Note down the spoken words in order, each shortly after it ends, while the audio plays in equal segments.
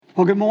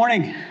Well, good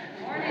morning.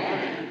 Good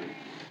morning.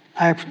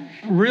 I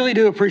really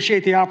do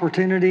appreciate the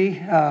opportunity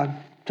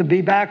to be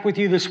back with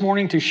you this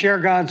morning to share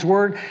God's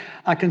Word.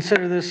 I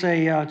consider this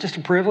just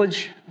a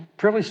privilege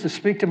to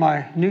speak to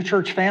my new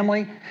church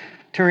family.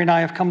 Terry and I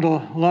have come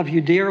to love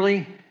you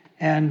dearly,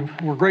 and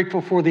we're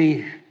grateful for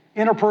the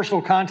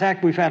interpersonal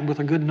contact we've had with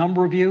a good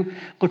number of you.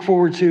 Look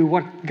forward to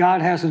what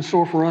God has in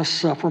store for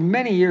us for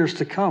many years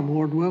to come,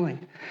 Lord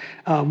willing.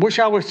 Wish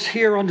I was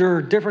here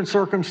under different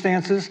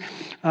circumstances.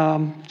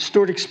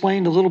 Stuart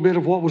explained a little bit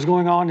of what was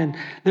going on in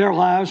their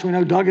lives. We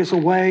know Doug is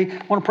away.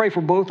 I want to pray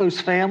for both those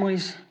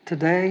families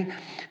today.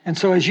 And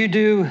so as you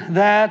do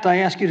that, I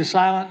ask you to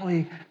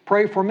silently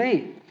pray for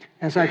me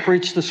as I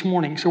preach this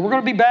morning. So we're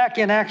going to be back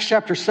in Acts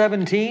chapter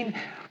 17.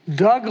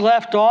 Doug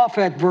left off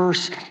at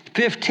verse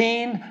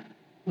 15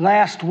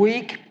 last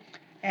week,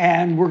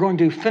 and we're going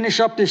to finish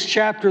up this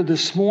chapter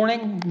this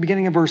morning,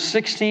 beginning in verse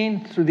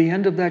 16 through the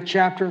end of that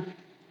chapter.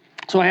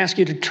 So I ask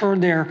you to turn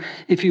there,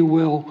 if you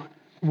will,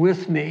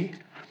 with me.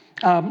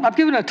 I've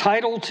given a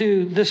title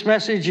to this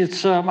message.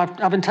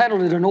 I've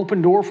entitled it An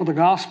Open Door for the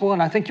Gospel,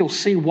 and I think you'll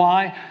see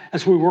why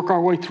as we work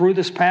our way through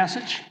this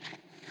passage.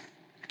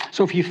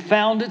 So if you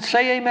found it,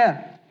 say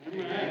amen.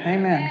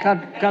 Amen.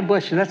 God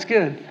bless you. That's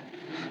good.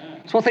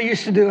 It's what they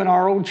used to do in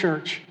our old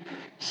church.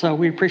 So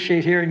we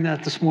appreciate hearing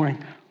that this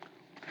morning.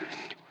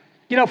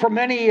 You know, for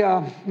many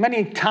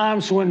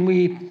times when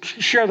we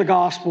share the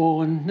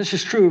gospel, and this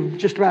is true of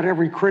just about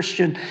every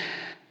Christian,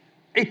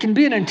 it can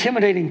be an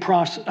intimidating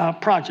process.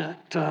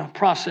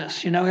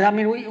 You know, I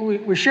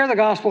mean, we share the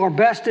gospel. Our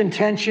best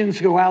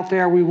intentions go out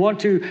there. We want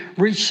to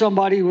reach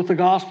somebody with the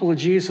gospel of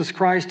Jesus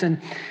Christ, and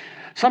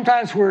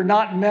sometimes we're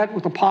not met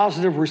with a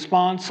positive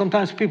response.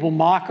 Sometimes people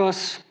mock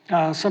us.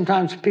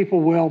 Sometimes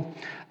people will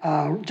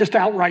just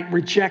outright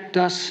reject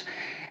us.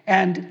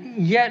 And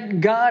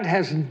yet God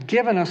has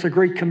given us a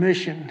great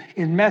commission.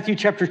 In Matthew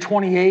chapter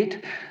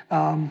 28,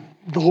 the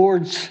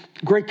Lord's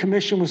great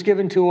commission was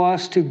given to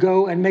us to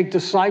go and make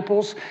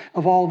disciples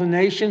of all the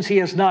nations. He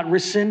has not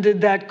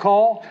rescinded that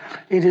call.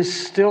 It is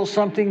still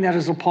something that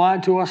is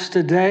applied to us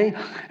today.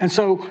 And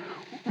so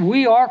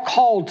we are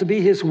called to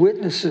be His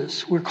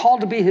witnesses. We're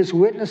called to be His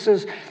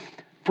witnesses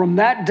from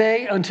that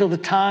day until the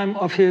time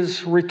of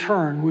His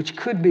return, which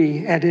could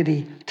be at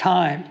any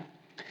time.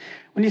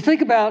 When you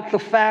think about the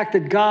fact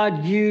that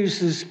God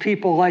uses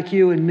people like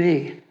you and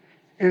me,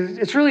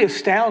 it's really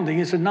astounding,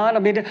 is it not? I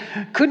mean,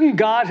 couldn't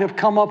God have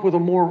come up with a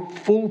more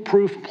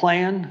foolproof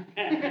plan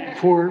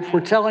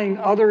for telling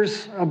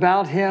others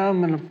about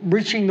Him and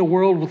reaching the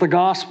world with the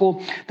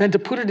gospel than to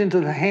put it into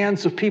the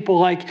hands of people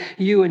like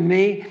you and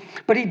me?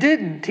 But He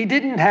didn't. He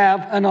didn't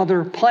have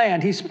another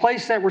plan. He's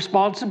placed that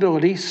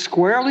responsibility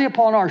squarely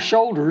upon our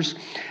shoulders,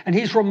 and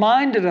He's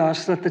reminded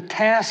us that the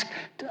task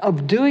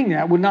of doing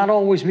that would not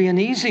always be an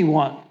easy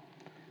one.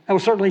 That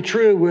was certainly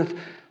true with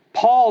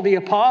Paul the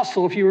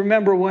apostle. If you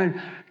remember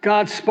when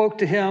God spoke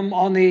to him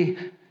on the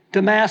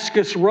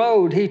Damascus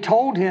road, He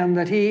told him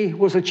that he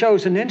was a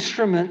chosen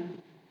instrument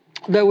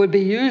that would be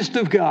used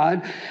of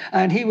God,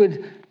 and he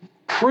would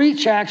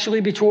preach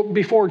actually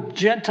before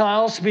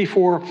Gentiles,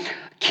 before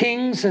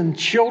kings and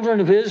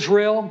children of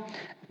Israel.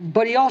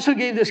 But he also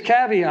gave this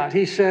caveat.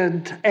 He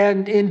said,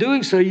 and in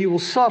doing so, you will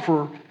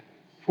suffer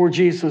for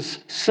Jesus'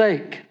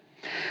 sake.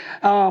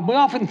 We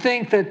often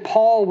think that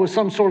Paul was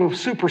some sort of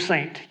super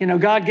saint. You know,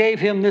 God gave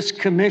him this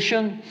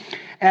commission,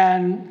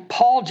 and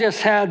Paul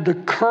just had the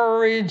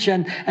courage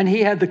and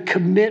he had the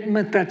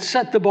commitment that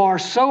set the bar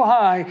so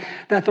high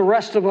that the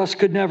rest of us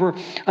could never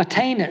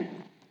attain it.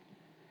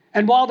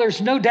 And while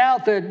there's no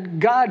doubt that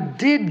God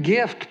did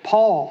gift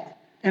Paul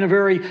in a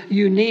very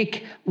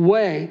unique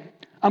way,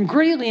 I'm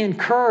greatly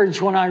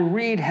encouraged when I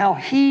read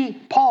how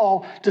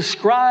Paul,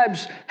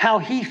 describes how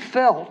he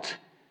felt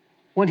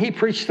when he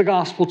preached the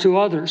gospel to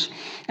others.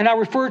 And I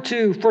refer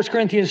to 1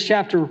 Corinthians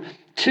chapter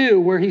 2,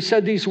 where he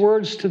said these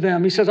words to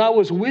them. He says, I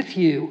was with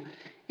you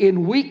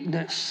in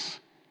weakness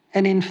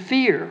and in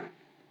fear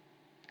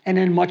and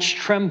in much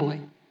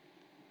trembling.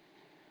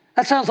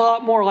 That sounds a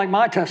lot more like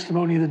my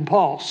testimony than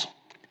Paul's.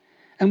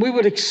 And we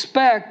would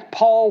expect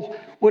Paul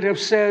would have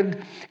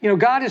said, you know,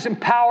 God has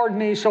empowered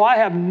me, so I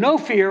have no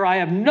fear, I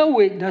have no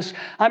weakness,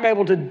 I'm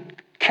able to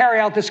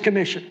carry out this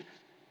commission.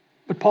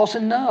 But Paul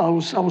said,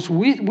 no, I was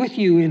with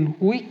you in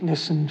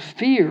weakness and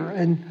fear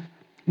and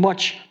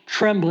much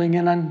trembling.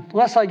 And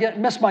unless I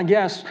miss my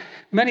guess,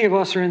 many of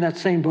us are in that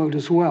same boat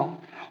as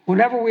well.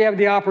 Whenever we have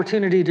the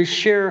opportunity to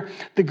share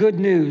the good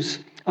news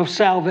of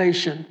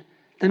salvation,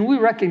 then we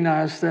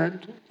recognize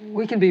that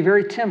we can be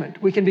very timid.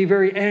 We can be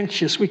very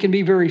anxious. We can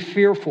be very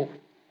fearful.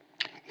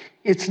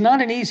 It's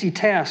not an easy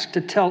task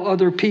to tell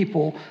other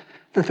people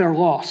that they're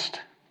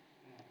lost.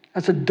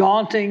 That's a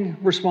daunting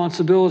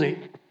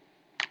responsibility.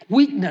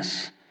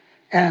 Weakness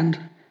and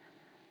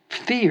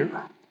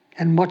fear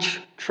and much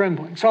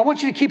trembling. So I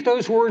want you to keep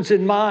those words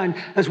in mind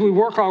as we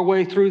work our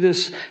way through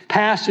this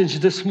passage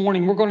this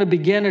morning. We're going to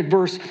begin at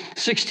verse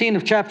 16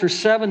 of chapter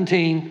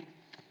 17.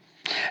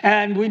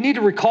 And we need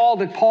to recall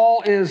that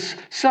Paul is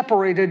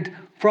separated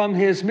from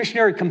his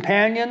missionary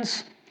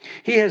companions.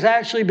 He has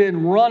actually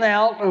been run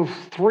out of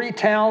 3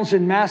 towns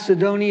in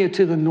Macedonia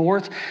to the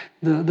north,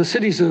 the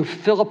cities of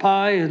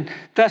Philippi and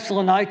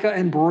Thessalonica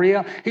and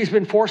Berea. He's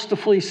been forced to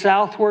flee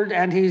southward,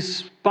 and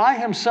he's by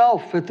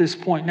himself at this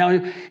point. Now,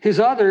 his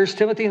others,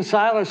 Timothy and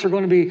Silas, are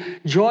going to be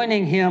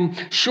joining him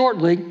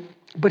shortly,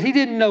 but he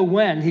didn't know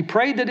when. He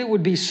prayed that it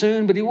would be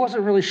soon, but he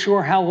wasn't really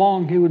sure how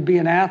long he would be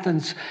in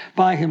Athens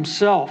by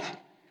himself.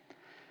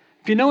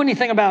 If you know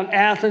anything about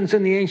Athens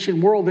in the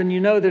ancient world, then you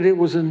know that it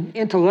was an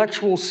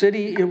intellectual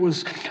city. It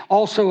was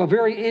also a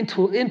very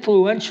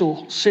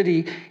influential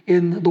city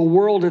in the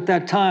world at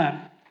that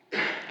time.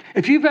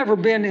 If you've ever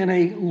been in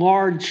a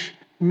large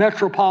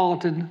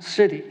metropolitan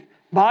city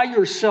by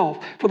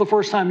yourself for the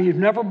first time, you've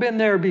never been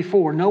there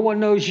before, no one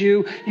knows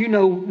you, you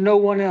know no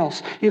one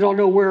else, you don't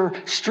know where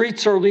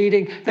streets are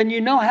leading, then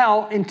you know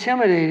how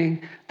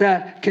intimidating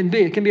that can be.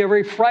 It can be a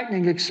very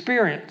frightening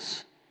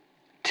experience.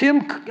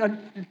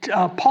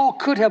 Paul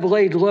could have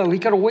laid low. He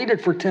could have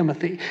waited for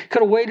Timothy,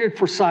 could have waited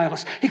for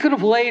Silas. He could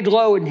have laid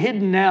low and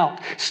hidden out,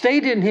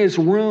 stayed in his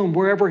room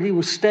wherever he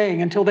was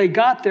staying until they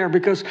got there,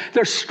 because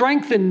there's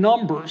strength in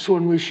numbers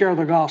when we share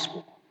the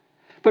gospel.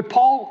 But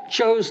Paul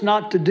chose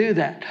not to do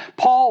that.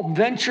 Paul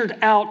ventured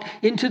out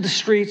into the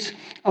streets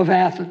of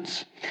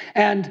Athens,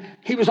 and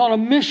he was on a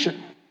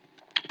mission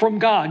from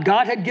God.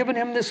 God had given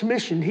him this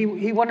mission.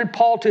 He wanted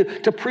Paul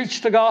to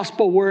preach the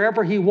gospel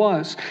wherever he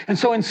was. And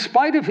so in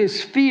spite of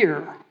his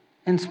fear,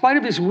 in spite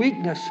of his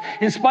weakness,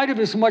 in spite of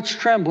his much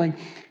trembling,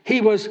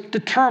 he was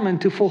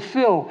determined to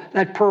fulfill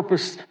that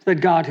purpose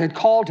that God had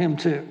called him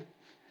to.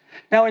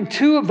 Now, in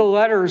 2 of the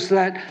letters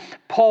that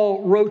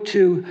Paul wrote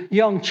to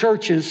young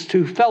churches,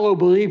 to fellow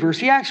believers,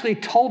 he actually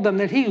told them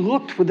that he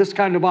looked for this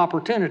kind of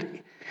opportunity.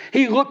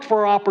 He looked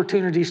for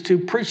opportunities to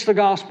preach the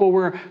gospel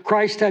where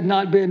Christ had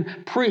not been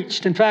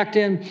preached. In fact,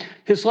 in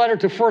his letter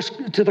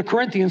to the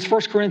Corinthians,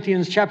 1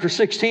 Corinthians chapter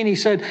 16, he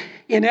said,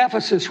 in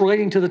Ephesus,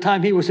 relating to the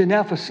time he was in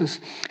Ephesus,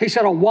 he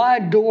said, a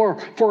wide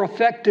door for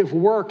effective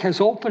work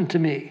has opened to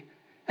me,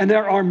 and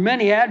there are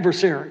many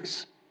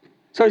adversaries.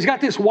 So he's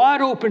got this wide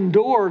open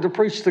door to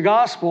preach the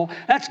gospel.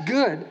 That's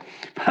good.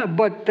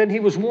 But then he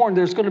was warned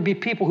there's going to be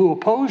people who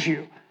oppose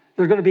you.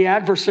 There are going to be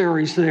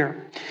adversaries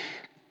there.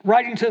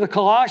 Writing to the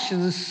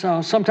Colossians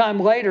sometime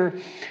later,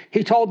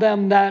 he told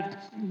them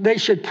that they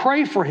should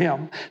pray for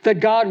him,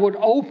 that God would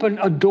open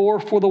a door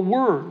for the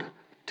word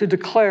to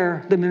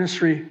declare the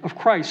ministry of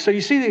Christ. So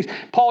you see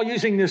Paul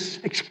using this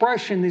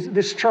expression,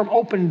 this term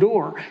open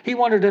door. He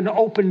wanted an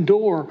open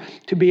door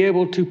to be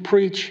able to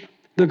preach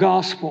the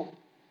gospel.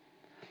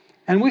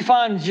 And we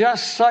find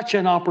just such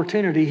an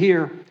opportunity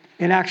here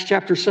in Acts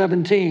chapter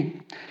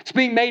 17. It's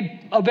being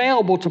made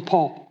available to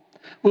Paul.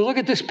 We look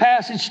at this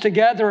passage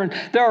together, and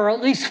there are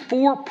at least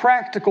 4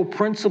 practical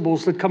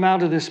principles that come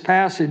out of this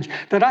passage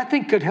that I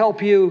think could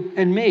help you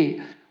and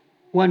me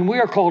when we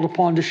are called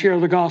upon to share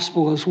the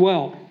gospel as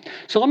well.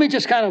 So let me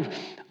just kind of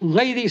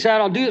lay these out.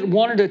 I'll do it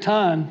one at a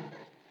time.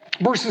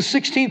 Verses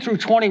 16 through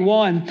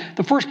 21,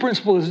 the first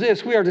principle is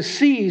this: we are to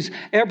seize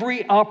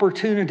every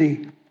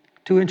opportunity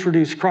to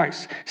introduce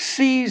Christ.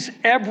 Seize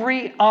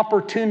every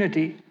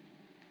opportunity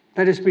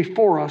that is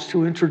before us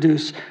to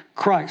introduce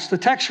Christ. The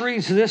text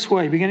reads this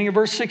way, beginning of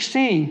verse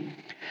 16.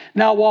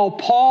 Now, while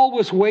Paul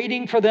was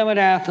waiting for them at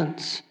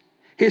Athens,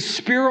 his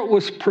spirit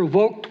was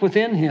provoked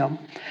within him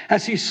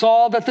as he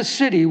saw that the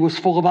city was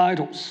full of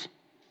idols.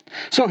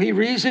 So he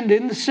reasoned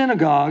in the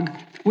synagogue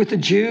with the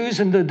Jews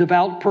and the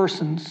devout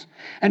persons,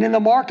 and in the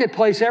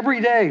marketplace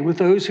every day with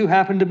those who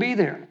happened to be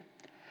there.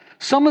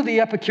 Some of the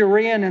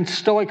Epicurean and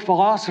Stoic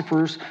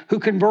philosophers who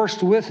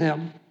conversed with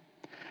him,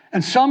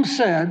 and some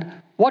said,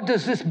 "What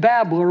does this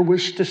babbler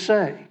wish to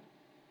say?"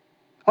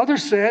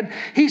 Others said,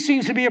 "He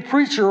seems to be a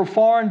preacher of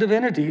foreign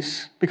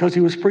divinities," because he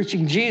was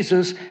preaching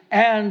Jesus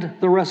and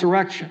the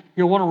resurrection.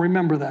 You'll want to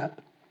remember that.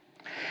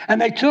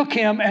 And they took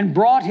him and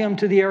brought him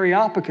to the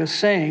Areopagus,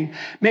 saying,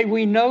 "May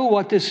we know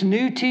what this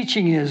new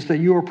teaching is that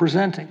you are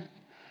presenting?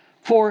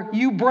 For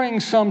you bring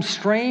some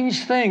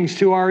strange things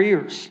to our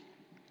ears.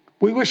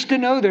 We wish to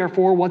know,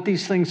 therefore, what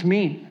these things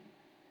mean."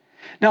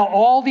 Now,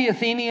 all the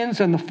Athenians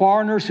and the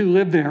foreigners who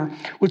lived there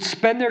would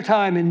spend their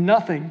time in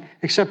nothing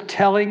except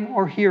telling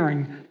or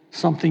hearing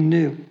something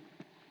new.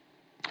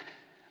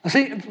 I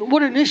see,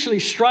 what initially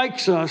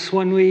strikes us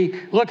when we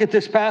look at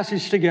this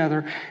passage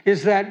together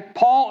is that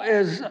Paul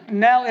is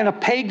now in a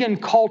pagan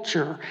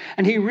culture,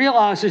 and he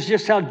realizes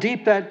just how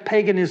deep that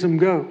paganism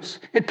goes.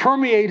 It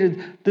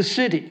permeated the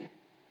city.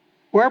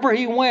 Wherever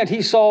he went,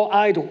 he saw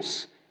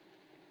idols.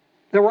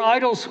 There were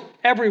idols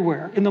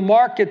everywhere, in the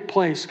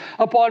marketplace,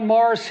 up on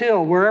Mars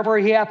Hill, wherever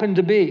he happened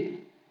to be.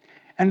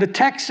 And the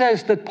text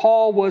says that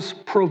Paul was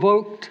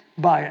provoked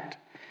by it.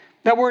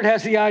 That word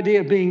has the idea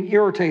of being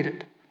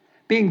irritated,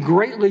 being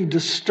greatly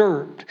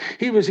disturbed.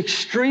 He was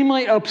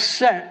extremely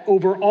upset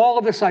over all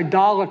of this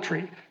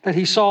idolatry that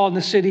he saw in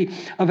the city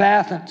of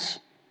Athens.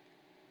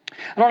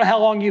 I don't know how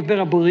long you've been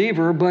a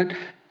believer, but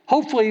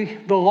hopefully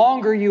the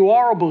longer you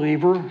are a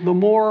believer, the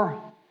more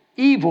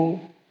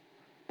evil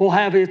will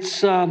have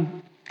its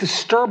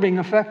disturbing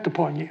effect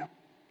upon you.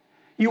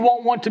 You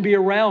won't want to be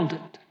around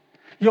it.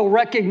 You'll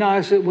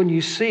recognize it when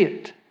you see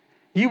it.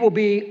 You will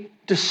be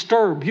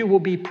disturbed. You will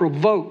be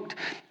provoked.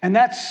 And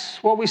that's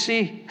what we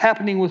see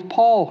happening with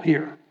Paul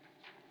here.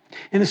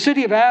 In the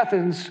city of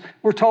Athens,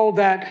 we're told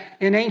that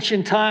in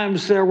ancient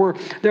times there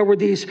were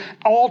these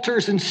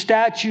altars and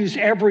statues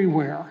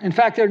everywhere. In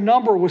fact, their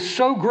number was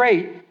so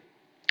great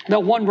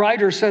that one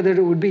writer said that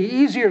it would be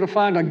easier to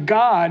find a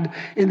god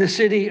in the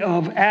city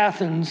of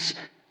Athens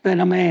than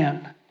a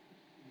man.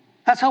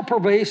 That's how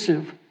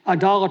pervasive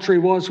idolatry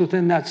was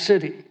within that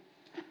city.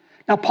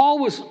 Now, Paul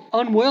was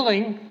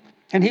unwilling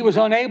and he was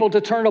unable to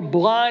turn a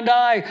blind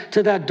eye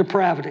to that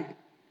depravity.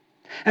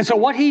 And so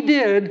what he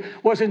did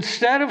was,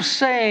 instead of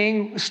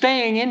staying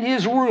in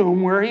his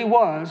room where he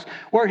was,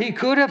 where he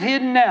could have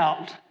hidden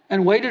out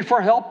and waited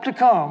for help to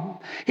come,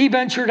 he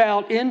ventured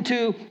out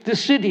into the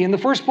city. And the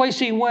first place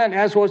he went,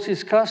 as was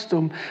his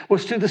custom,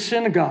 was to the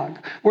synagogue,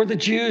 where the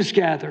Jews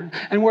gathered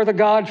and where the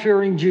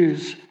God-fearing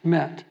Jews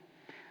met.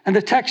 And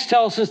the text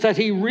tells us that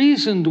he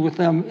reasoned with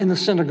them in the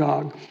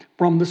synagogue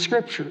from the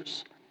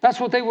Scriptures. That's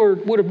what they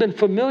would have been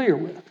familiar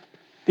with,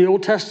 the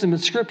Old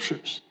Testament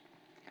Scriptures.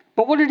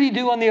 But what did he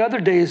do on the other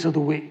days of the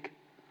week?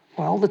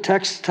 Well, the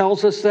text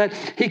tells us that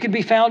he could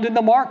be found in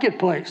the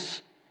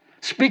marketplace,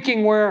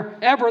 speaking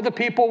wherever the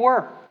people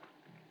were.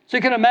 So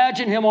you can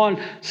imagine him on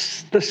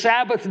the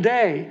Sabbath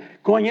day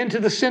going into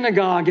the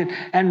synagogue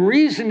and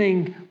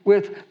reasoning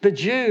with the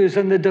Jews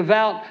and the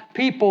devout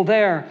people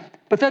there.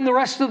 But then the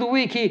rest of the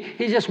week,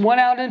 he just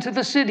went out into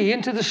the city,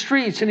 into the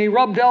streets, and he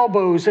rubbed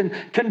elbows and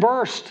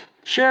conversed,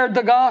 shared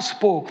the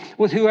gospel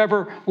with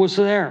whoever was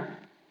there.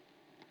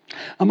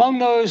 Among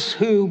those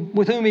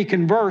with whom he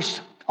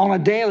conversed on a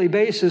daily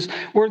basis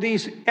were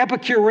these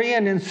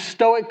Epicurean and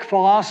Stoic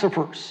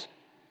philosophers.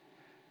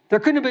 There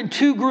couldn't have been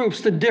two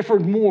groups that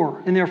differed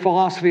more in their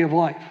philosophy of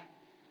life.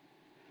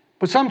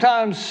 But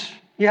sometimes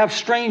you have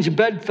strange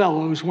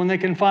bedfellows when they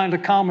can find a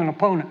common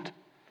opponent.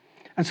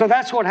 And so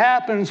that's what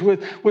happens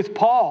with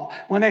Paul.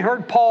 When they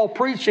heard Paul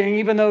preaching,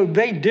 even though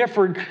they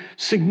differed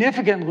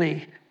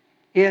significantly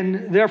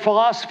in their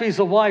philosophies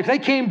of life, they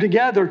came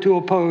together to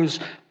oppose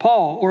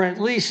Paul, or at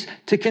least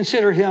to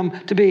consider him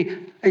to be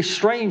a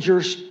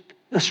stranger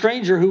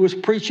who was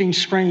preaching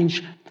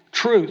strange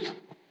truth.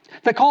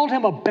 They called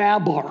him a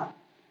babbler.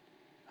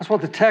 That's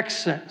what the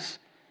text says.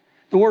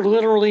 The word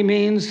literally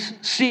means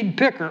seed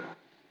picker.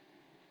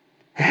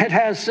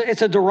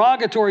 It's a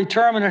derogatory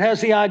term, and it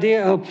has the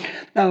idea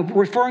of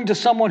referring to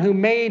someone who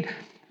made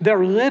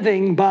their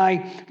living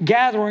by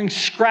gathering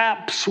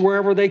scraps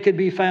wherever they could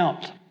be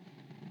found.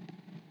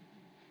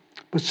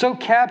 But so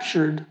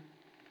captured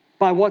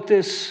by what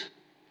this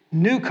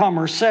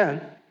newcomer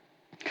said,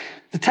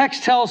 the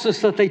text tells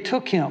us that they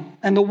took him.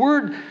 And the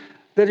word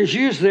that is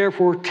used there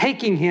for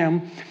taking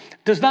him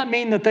does not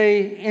mean that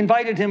they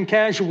invited him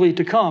casually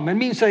to come. It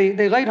means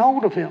they laid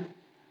hold of him.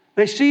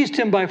 They seized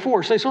him by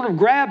force. They sort of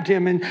grabbed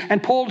him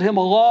and pulled him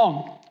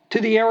along to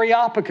the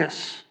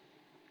Areopagus.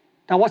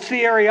 Now, what's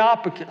the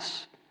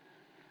Areopagus?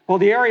 Well,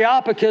 the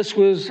Areopagus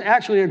was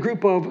actually a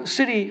group of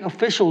city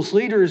officials,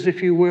 leaders,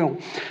 if you will,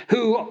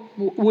 who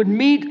would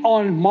meet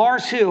on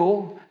Mars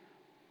Hill,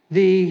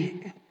 the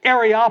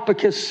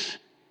Areopagus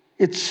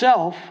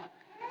itself,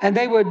 and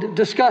they would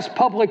discuss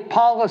public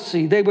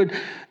policy. They would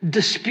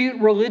dispute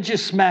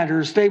religious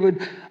matters. They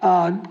would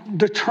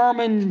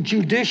determine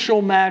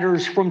judicial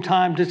matters from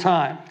time to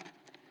time.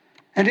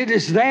 And it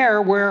is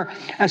there where,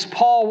 as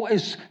Paul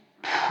is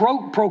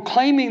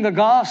proclaiming the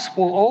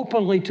gospel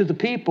openly to the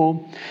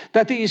people,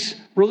 that these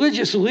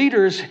religious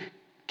leaders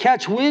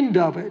catch wind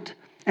of it.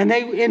 And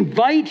they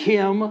invite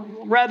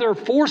him rather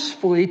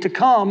forcefully to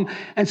come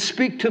and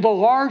speak to the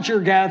larger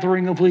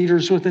gathering of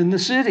leaders within the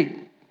city.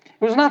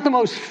 It was not the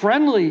most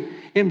friendly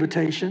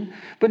invitation,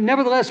 but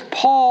nevertheless,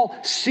 Paul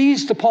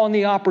seized upon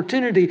the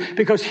opportunity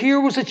because here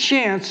was a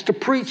chance to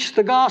preach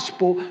the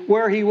gospel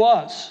where he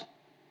was.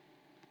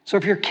 So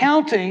if you're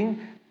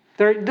counting,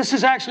 this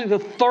is actually the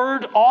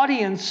third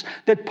audience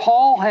that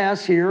Paul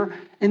has here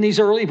in these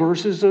early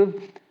verses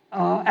of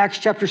Acts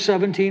chapter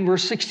 17,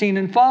 verse 16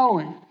 and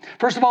following.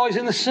 First of all, he's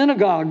in the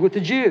synagogue with the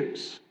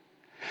Jews.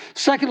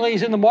 Secondly,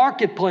 he's in the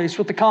marketplace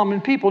with the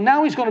common people.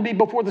 Now he's going to be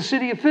before the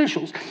city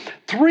officials.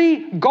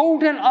 Three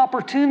golden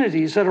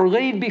opportunities that are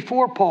laid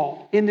before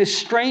Paul in this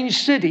strange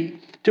city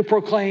to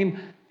proclaim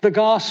the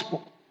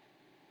gospel.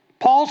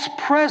 Paul's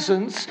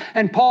presence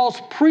and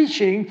Paul's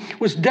preaching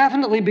was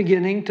definitely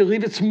beginning to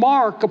leave its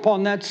mark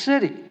upon that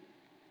city.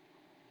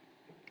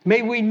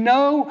 May we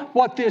know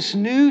what this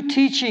new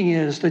teaching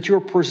is that you're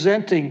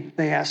presenting,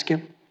 they ask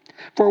him.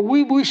 For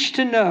we wish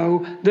to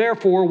know,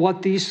 therefore,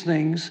 what these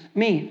things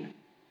mean.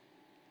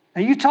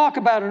 Now, you talk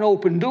about an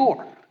open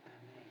door.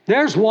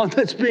 There's one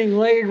that's being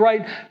laid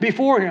right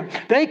before him.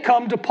 They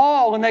come to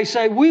Paul and they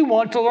say, we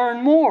want to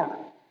learn more.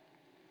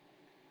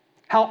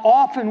 How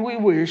often we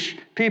wish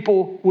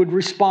people would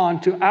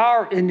respond to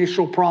our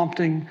initial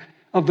prompting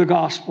of the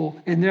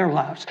gospel in their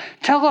lives.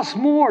 Tell us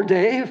more,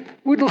 Dave.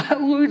 We'd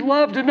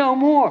love to know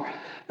more.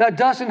 That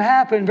doesn't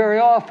happen very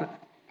often.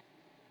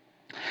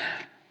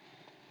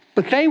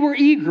 But they were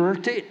eager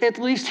to at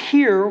least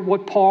hear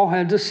what Paul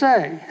had to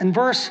say. And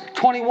verse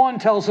 21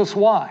 tells us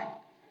why.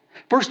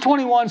 Verse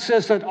 21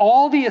 says that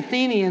all the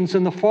Athenians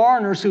and the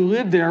foreigners who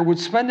lived there would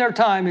spend their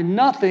time in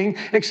nothing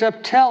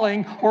except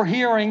telling or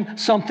hearing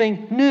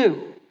something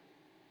new.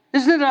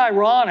 Isn't it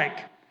ironic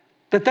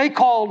that they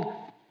called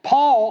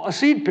Paul a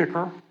seed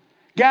picker,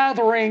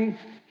 gathering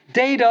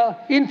data,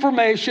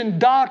 information,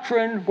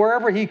 doctrine,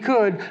 wherever he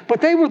could,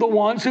 but they were the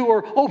ones who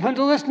were open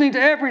to listening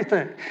to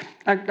everything.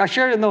 I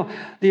shared in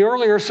the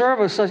earlier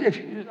service, I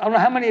don't know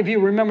how many of you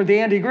remember the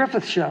Andy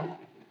Griffith Show.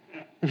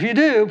 If you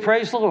do,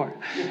 praise the Lord.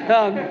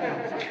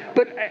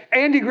 But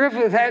Andy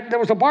Griffith there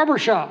was a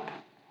barbershop,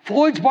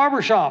 Floyd's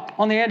Barbershop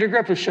on the Andy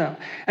Griffith Show.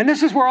 And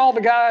this is where all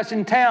the guys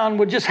in town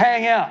would just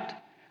hang out.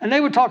 And they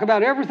would talk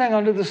about everything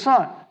under the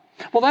sun.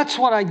 Well, that's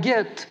what I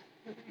get,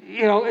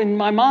 in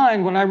my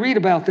mind when I read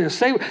about this.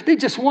 They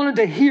just wanted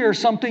to hear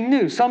something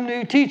new, some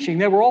new teaching.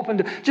 They were open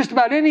to just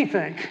about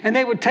anything. And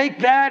they would take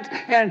that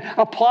and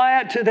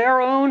apply it to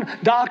their own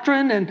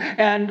doctrine.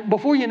 And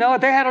before you know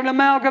it, they had an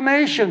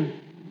amalgamation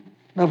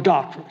of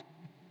doctrine.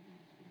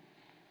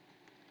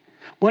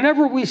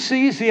 Whenever we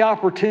seize the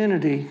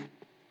opportunity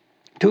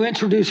to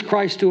introduce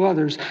Christ to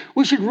others,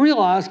 we should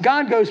realize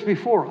God goes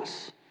before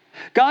us.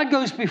 God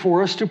goes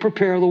before us to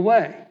prepare the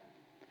way.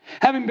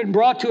 Having been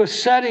brought to a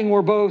setting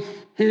where both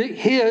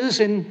his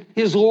and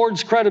his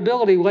Lord's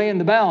credibility lay in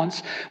the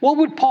balance, what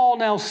would Paul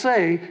now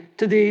say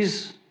to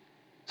these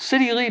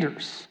city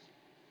leaders?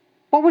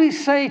 What would he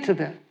say to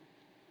them?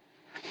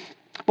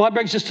 Well, that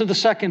brings us to the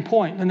second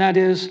point, and that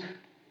is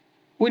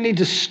we need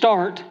to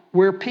start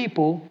where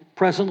people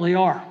presently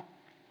are.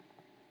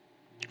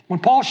 When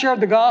Paul shared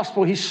the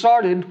gospel, he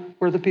started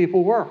where the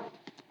people were.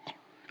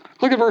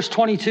 Look at verse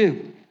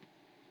 22.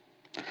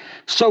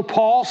 So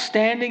Paul,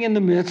 standing in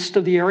the midst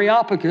of the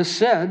Areopagus,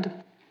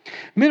 said,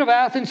 "Men of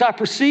Athens, I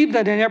perceive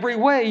that in every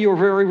way you are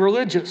very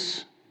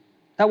religious."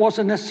 That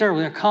wasn't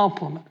necessarily a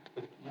compliment.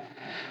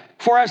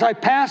 "For as I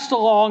passed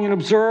along and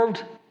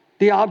observed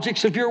the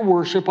objects of your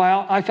worship,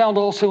 I found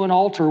also an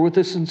altar with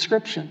this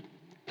inscription,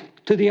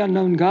 'To the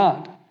unknown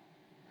God.'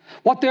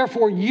 What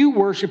therefore you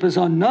worship is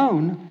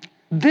unknown,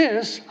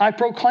 this I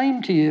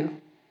proclaim to you.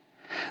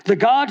 The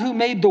God who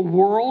made the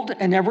world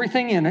and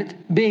everything in it,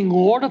 being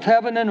Lord of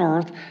heaven and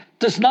earth,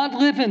 does not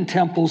live in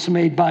temples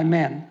made by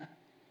men,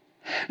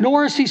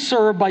 nor is he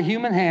served by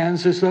human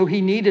hands as though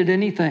he needed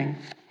anything,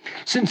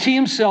 since he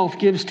himself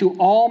gives to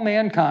all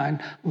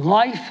mankind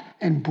life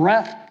and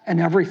breath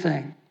and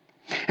everything.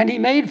 And he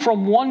made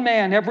from one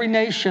man every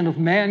nation of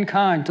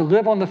mankind to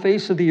live on the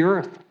face of the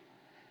earth,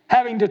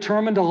 having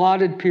determined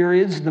allotted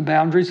periods and the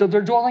boundaries of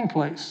their dwelling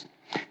place,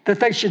 that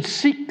they should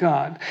seek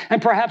God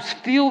and perhaps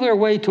feel their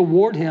way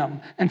toward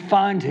him and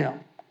find him.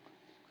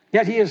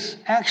 Yet he is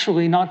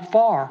actually not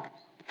far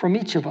from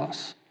each of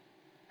us."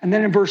 And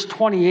then in verse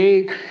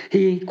 28,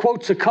 he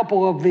quotes a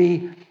couple of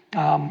the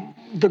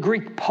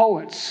Greek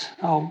poets.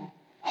 I'll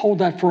hold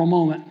that for a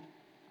moment.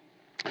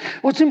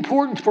 What's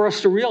important for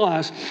us to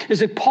realize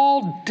is that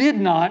Paul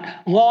did not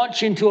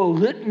launch into a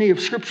litany of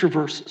scripture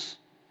verses.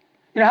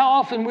 How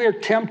often we are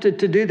tempted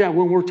to do that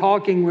when we're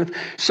talking with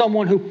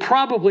someone who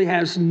probably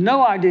has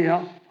no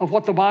idea of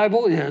what the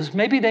Bible is.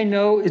 Maybe they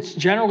know it's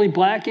generally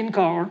black in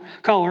color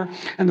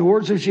and the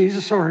words of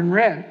Jesus are in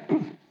red.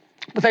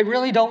 But they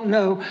really don't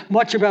know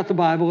much about the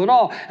Bible at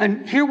all.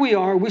 And here we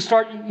are, we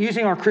start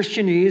using our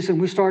Christianese and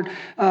we start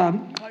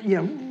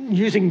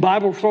using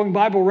throwing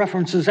Bible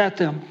references at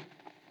them.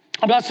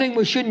 I'm not saying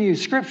we shouldn't use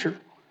Scripture,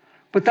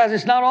 but that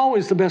is not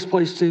always the best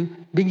place to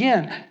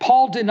begin.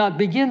 Paul did not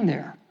begin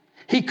there.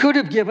 He could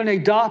have given a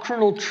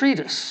doctrinal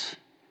treatise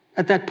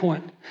at that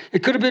point.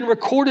 It could have been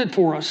recorded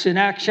for us in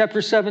Acts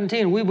chapter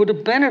 17. We would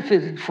have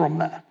benefited from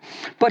that.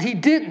 But he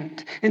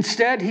didn't.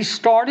 Instead, he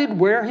started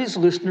where his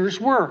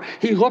listeners were.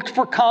 He looked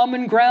for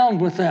common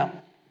ground with them.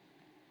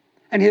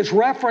 And his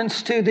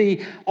reference to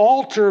the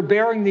altar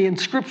bearing the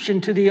inscription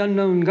 "To the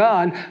unknown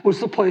God" was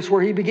the place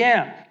where he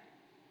began.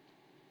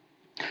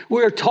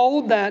 We are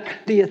told that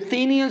the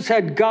Athenians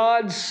had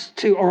altars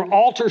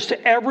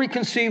to every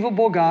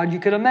conceivable god you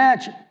could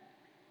imagine.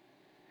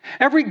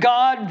 Every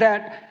god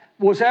that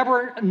was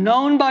ever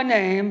known by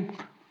name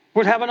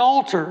would have an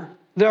altar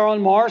there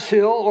on Mars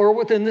Hill or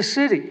within the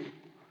city.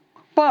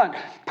 But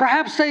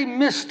perhaps they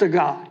missed a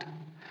god.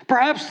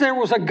 Perhaps there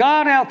was a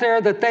god out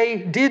there that they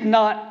did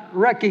not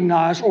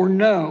recognize or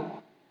know.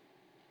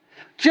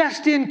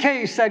 Just in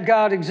case that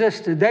God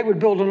existed, they would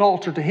build an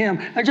altar to him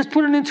and just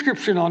put an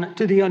inscription on it,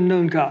 "To the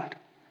unknown God."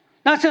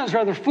 That sounds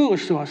rather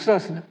foolish to us,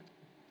 doesn't it?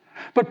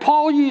 But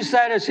Paul used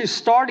that as his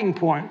starting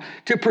point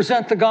to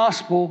present the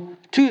gospel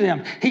to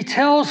them. He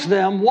tells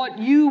them, "What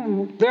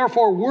you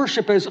therefore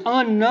worship as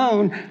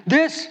unknown,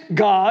 this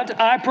God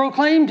I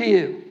proclaim to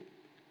you."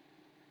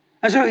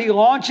 And so he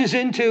launches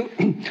into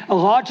a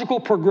logical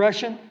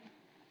progression,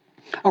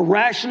 a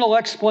rational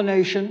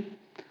explanation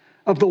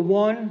of the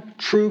one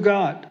true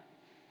God,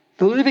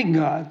 the living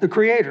God, the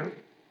creator,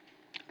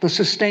 the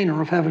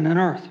sustainer of heaven and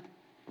earth.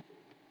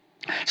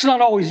 It's not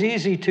always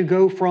easy to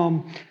go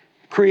from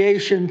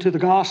creation to the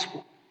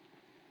gospel.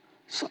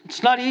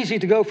 It's not easy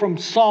to go from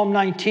Psalm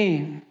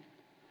 19,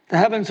 the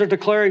heavens are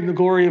declaring the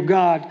glory of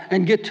God,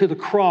 and get to the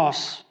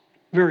cross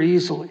very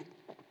easily.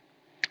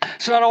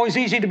 It's not always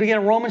easy to begin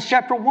in Romans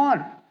chapter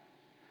 1,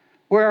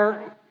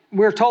 where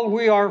we're told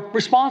we are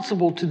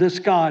responsible to this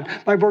God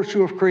by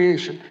virtue of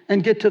creation,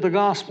 and get to the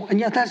gospel. And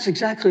yet that's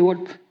exactly what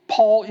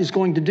Paul is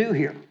going to do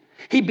here.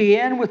 He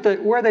began with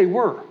where they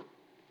were.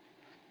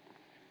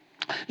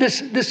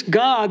 This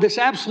God, this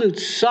absolute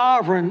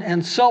sovereign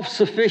and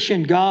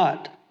self-sufficient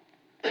God,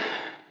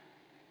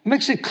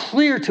 makes it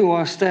clear to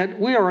us that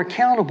we are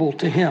accountable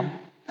to him.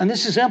 And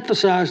this is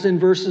emphasized in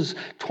verses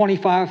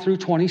 25 through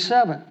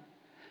 27.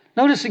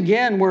 Notice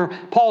again where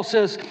Paul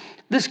says,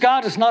 this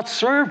God is not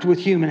served with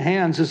human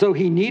hands as though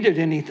he needed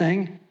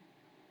anything.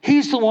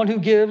 He's the one who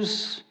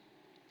gives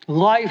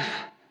life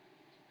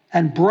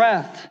and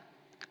breath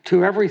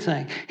to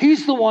everything.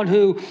 He's the one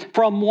who,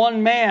 from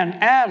one man,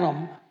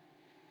 Adam,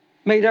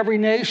 made every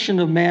nation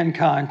of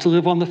mankind to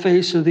live on the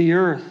face of the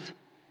earth.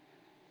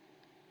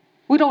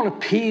 We don't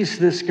appease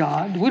this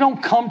God. We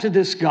don't come to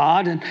this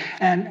God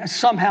and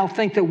somehow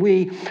think that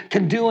we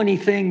can do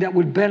anything that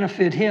would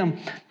benefit him.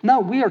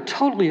 No, we are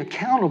totally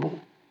accountable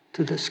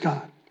to this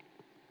God.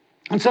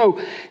 And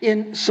so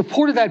in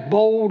support of that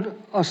bold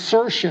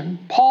assertion,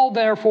 Paul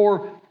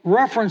therefore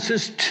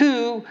references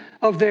two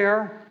of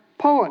their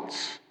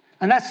poets.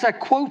 And that's that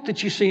quote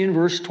that you see in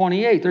verse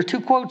 28. There are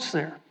two quotes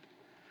there.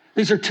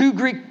 These are two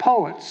Greek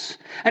poets.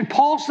 And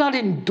Paul's not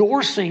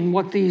endorsing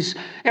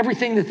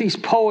everything that these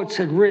poets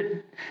had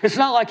written. It's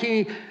not like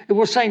he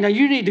was saying, now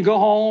you need to go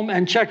home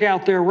and check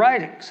out their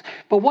writings.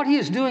 But what he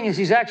is doing is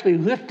he's actually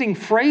lifting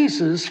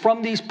phrases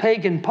from these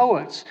pagan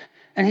poets.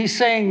 And he's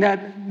saying that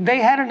they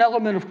had an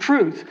element of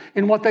truth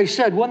in what they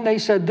said when they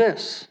said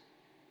this.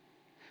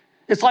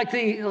 It's like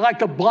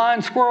the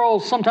blind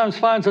squirrel sometimes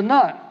finds a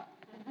nut,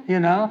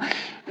 you know.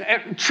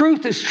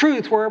 Truth is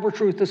truth wherever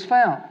truth is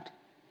found.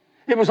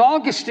 It was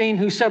Augustine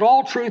who said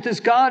all truth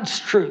is God's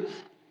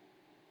truth.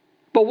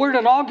 But where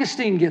did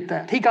Augustine get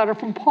that? He got it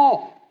from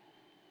Paul.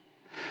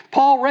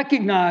 Paul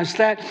recognized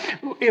that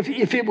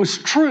if it was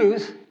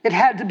truth, it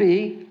had to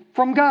be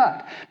from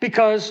God,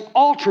 because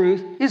all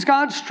truth is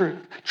God's truth.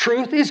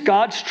 Truth is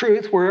God's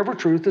truth wherever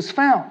truth is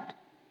found.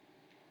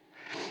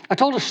 I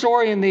told a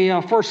story in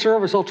the first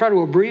service. I'll try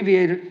to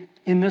abbreviate it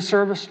in this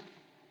service.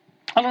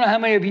 I don't know how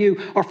many of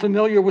you are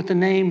familiar with the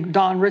name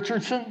Don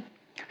Richardson.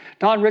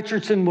 Don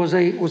Richardson was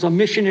a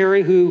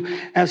missionary who,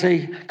 as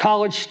a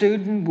college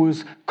student,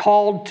 was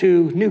called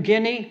to New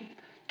Guinea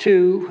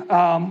to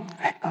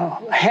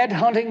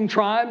headhunting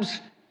tribes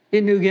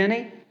in New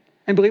Guinea.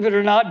 And believe it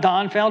or not,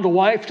 Don found a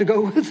wife to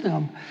go with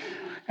them.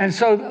 And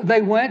so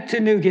they went to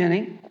New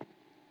Guinea,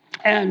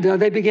 and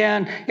they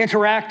began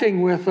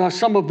interacting with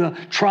some of the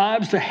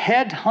tribes, the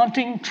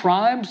head-hunting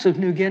tribes of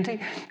New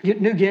Guinea,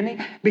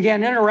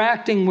 began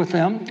interacting with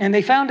them, and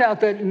they found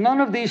out that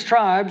none of these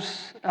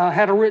tribes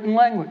had a written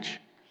language.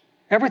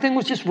 Everything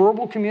was just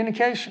verbal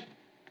communication.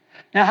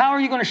 Now, how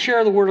are you going to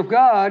share the Word of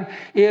God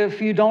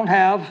if you don't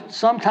have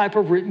some type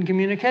of written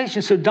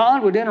communication? So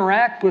Don would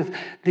interact with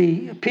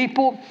the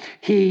people.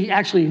 He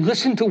actually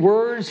listened to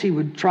words. He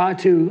would try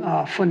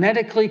to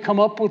phonetically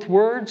come up with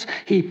words.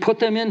 He put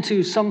them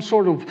into some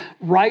sort of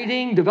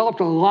writing,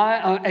 developed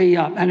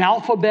an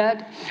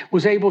alphabet,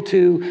 was able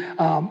to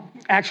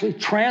actually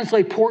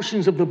translate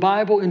portions of the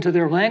Bible into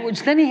their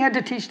language. Then he had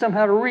to teach them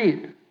how to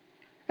read.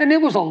 And it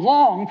was a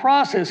long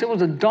process. It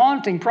was a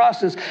daunting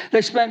process.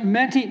 They spent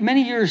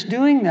many years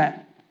doing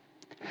that.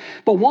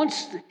 But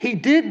once he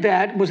did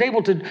that, was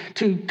able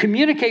to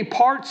communicate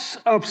parts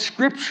of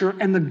Scripture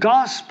and the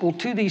gospel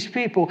to these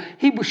people,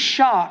 he was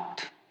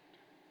shocked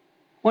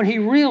when he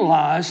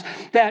realized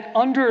that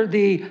under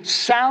the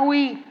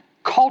Sawi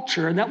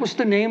culture, and that was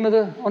the name of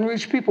the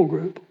unreached people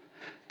group,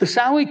 the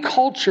Sawi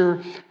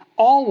culture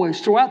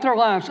always, throughout their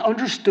lives,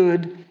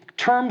 understood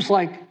terms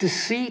like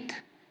deceit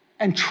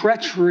and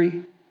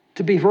treachery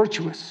to be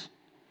virtuous.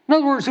 In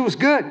other words, it was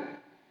good.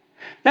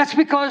 That's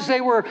because they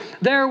were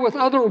there with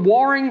other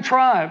warring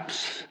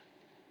tribes.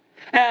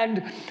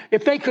 And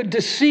if they could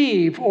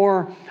deceive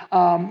or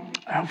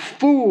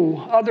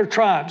fool other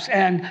tribes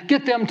and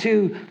get them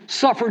to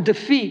suffer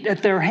defeat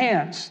at their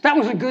hands, that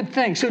was a good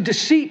thing. So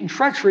deceit and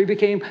treachery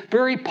became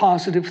very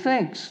positive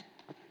things.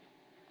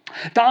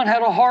 Don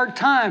had a hard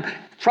time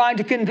trying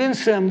to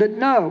convince them that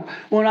no,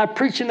 when I'm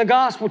preaching the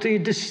gospel to you,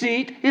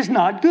 deceit is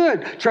not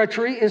good.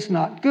 Treachery is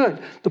not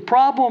good. The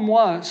problem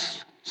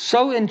was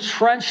so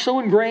entrenched, so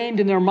ingrained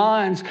in their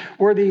minds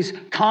were these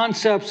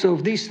concepts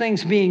of these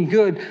things being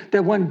good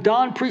that when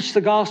Don preached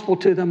the gospel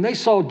to them, they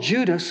saw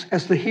Judas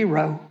as the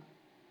hero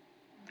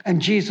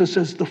and Jesus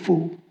as the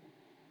fool.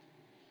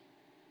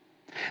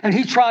 And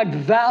he tried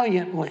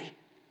valiantly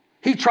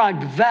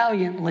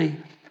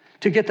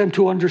to get them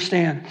to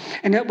understand.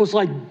 And it was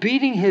like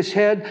beating his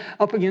head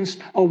up against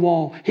a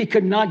wall. He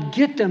could not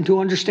get them to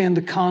understand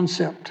the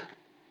concept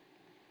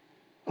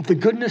of the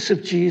goodness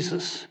of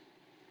Jesus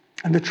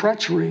and the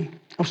treachery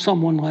of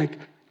someone like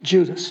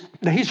Judas.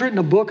 Now, he's written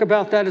a book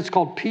about that. It's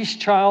called Peace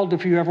Child,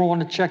 if you ever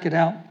want to check it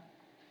out.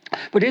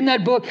 But in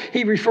that book,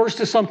 he refers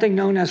to something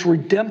known as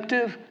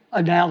redemptive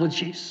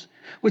analogies,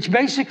 which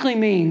basically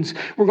means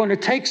we're going to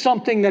take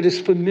something that is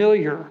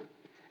familiar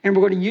and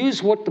we're going to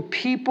use what the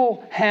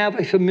people have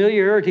a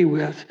familiarity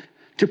with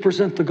to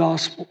present the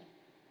gospel.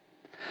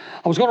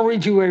 I was going to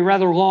read you a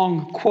rather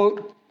long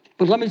quote,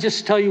 but let me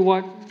just tell you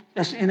what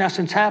in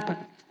essence happened.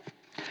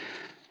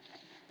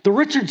 The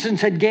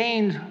Richardsons had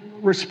gained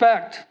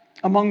respect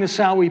among the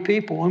Sawi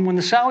people. And when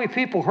the Sawi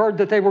people heard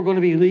that they were going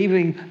to be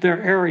leaving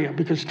their area,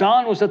 because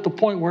Don was at the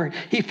point where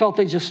he felt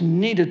they just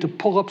needed to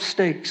pull up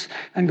stakes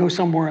and go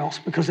somewhere else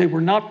because they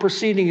were not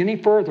proceeding any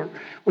further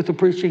with the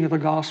preaching of the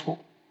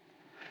gospel.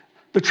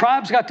 The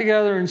tribes got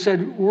together and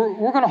said,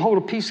 we're going to hold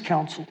a peace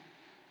council.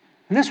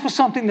 And this was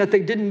something that they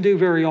didn't do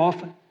very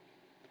often.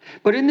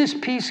 But in this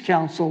peace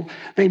council,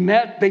 they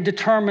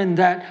determined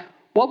that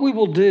what we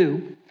will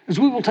do is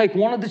we will take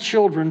one of the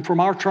children from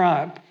our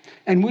tribe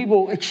and we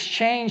will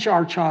exchange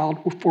our child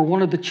for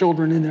one of the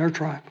children in their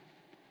tribe.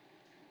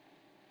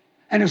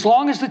 And as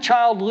long as the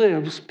child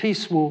lives,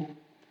 peace will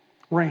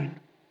reign.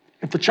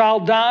 If the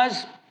child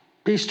dies,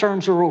 peace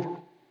terms are over.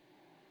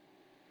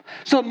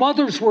 So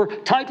mothers were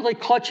tightly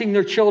clutching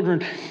their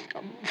children,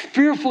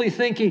 fearfully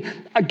thinking,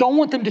 I don't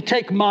want them to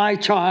take my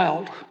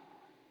child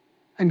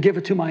and give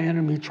it to my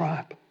enemy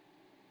tribe.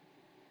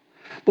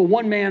 But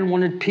one man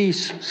wanted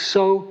peace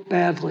so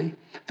badly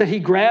that he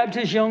grabbed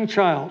his young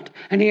child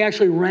and he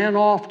actually ran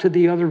off to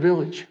the other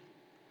village.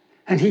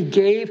 And he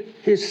gave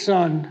his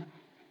son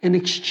in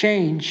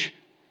exchange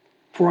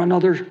for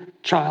another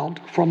child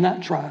from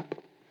that tribe.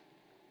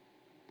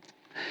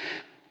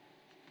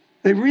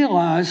 They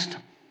realized,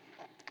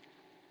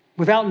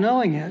 without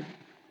knowing it,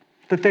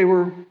 that they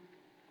were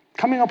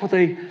coming up with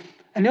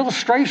an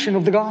illustration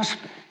of the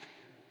gospel.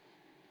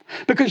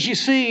 Because you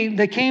see,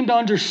 they came to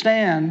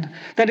understand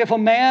that if a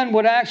man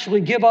would actually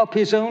give up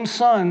his own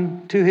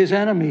son to his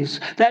enemies,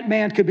 that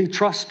man could be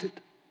trusted.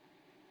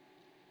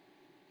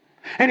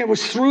 And it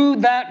was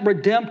through that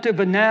redemptive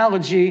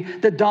analogy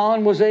that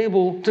Don was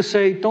able to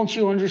say, don't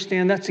you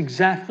understand? That's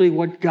exactly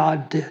what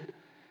God did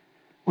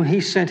when he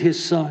sent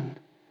his son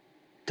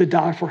to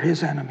die for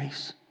his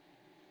enemies.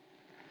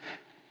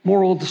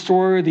 Moral of the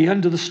story, the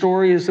end of the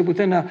story, is that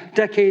within a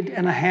decade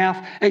and a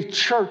half, a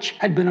church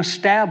had been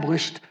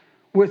established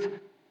with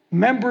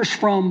members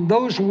from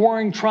those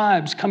warring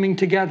tribes coming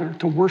together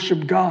to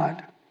worship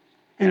God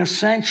in a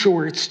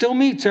sanctuary. It still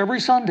meets every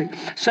Sunday.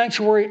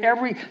 Sanctuary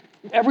every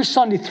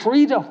Sunday,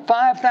 3,000 to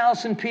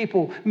 5,000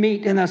 people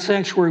meet in that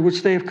sanctuary,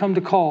 which they have come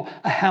to call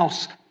a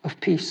house of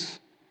peace.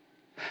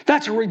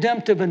 That's a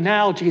redemptive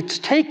analogy. It's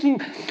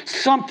taking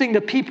something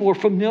that people are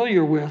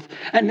familiar with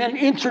and then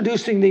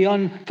introducing the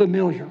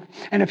unfamiliar.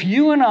 And if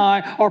you and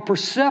I are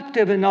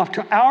perceptive enough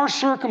to our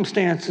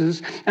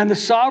circumstances and the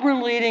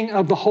sovereign leading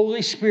of the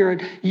Holy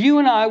Spirit, you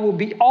and I will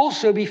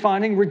also be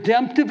finding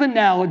redemptive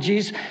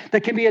analogies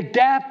that can be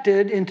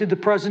adapted into the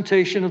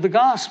presentation of the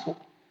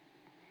gospel.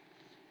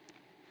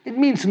 It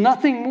means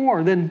nothing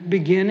more than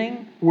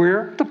beginning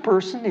where the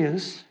person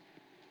is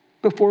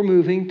before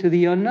moving to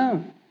the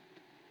unknown.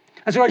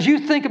 And so as you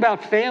think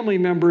about family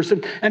members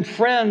and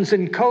friends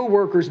and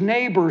co-workers,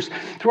 neighbors,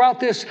 throughout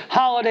this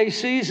holiday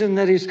season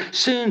that is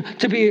soon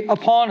to be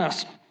upon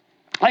us,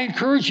 I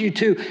encourage you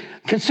to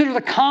consider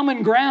the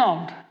common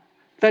ground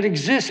that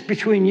exists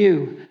between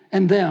you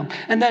and them.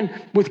 And then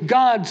with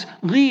God's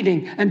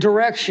leading and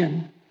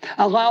direction,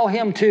 allow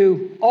him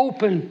to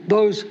open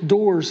those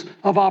doors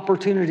of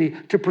opportunity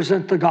to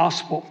present the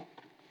gospel.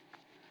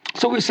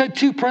 So we said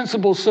two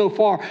principles so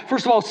far.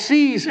 First of all,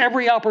 seize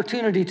every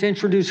opportunity to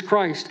introduce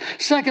Christ.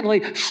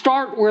 Secondly,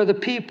 start where the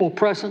people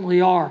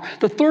presently are.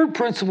 The third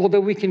principle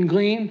that we can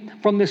glean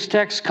from this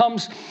text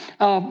comes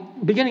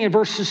beginning in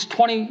verse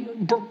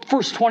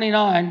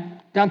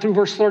 29 down through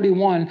verse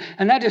 31,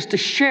 and that is to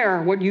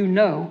share what you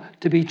know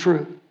to be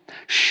true.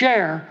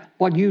 Share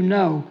what you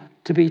know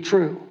to be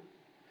true.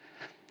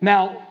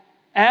 Now,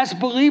 as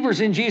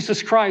believers in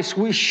Jesus Christ,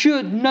 we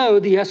should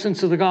know the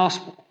essence of the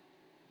gospel.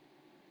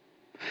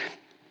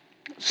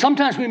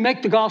 Sometimes we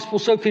make the gospel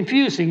so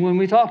confusing when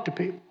we talk to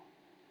people.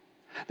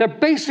 They're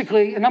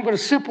basically, and I'm going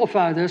to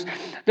simplify this,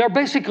 there are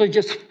basically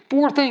just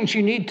four things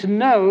you need to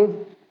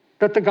know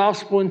that the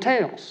gospel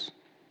entails.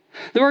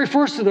 The very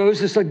first of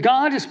those is that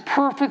God is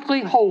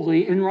perfectly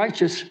holy and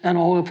righteous in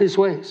all of his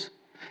ways.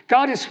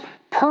 God is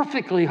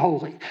perfectly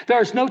holy.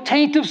 There is no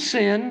taint of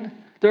sin.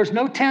 There's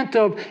no taint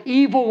of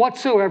evil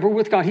whatsoever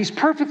with God. He's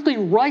perfectly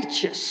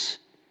righteous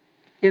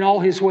in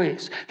all his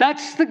ways.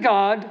 That's the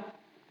God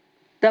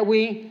that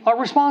we are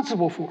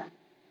responsible for.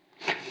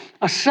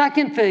 A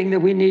second thing that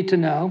we need to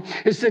know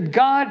is that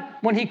God,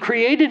 when he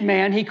created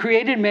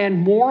man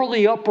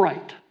morally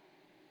upright.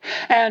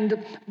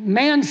 And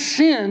man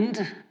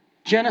sinned,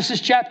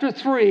 Genesis chapter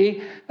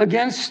 3,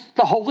 against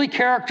the holy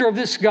character of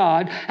this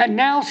God, and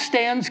now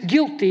stands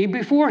guilty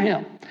before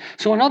him.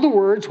 So in other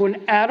words,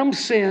 when Adam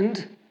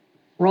sinned,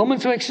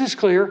 Romans makes this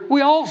clear, we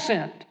all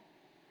sinned.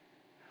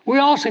 We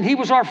all sinned. He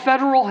was our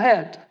federal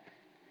head.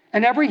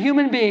 And every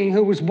human being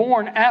who was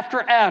born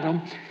after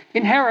Adam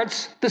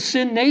inherits the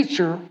sin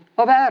nature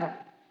of Adam.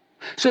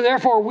 So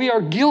therefore, we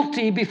are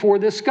guilty before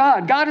this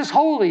God. God is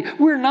holy.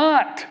 We're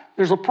not.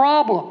 There's a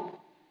problem.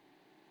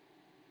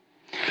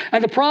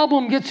 And the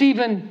problem gets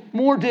even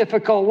more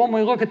difficult when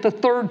we look at the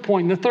third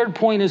point. The third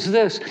point is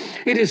this.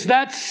 It is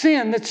that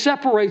sin that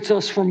separates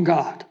us from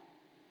God.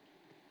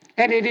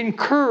 And it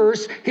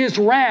incurs His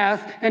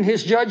wrath and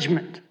His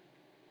judgment.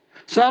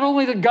 It's not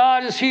only that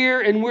God is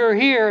here and we're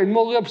here and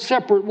we'll live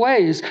separate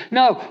ways.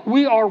 No,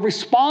 we are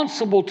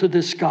responsible to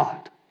this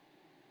God.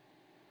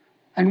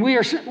 And we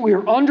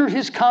are under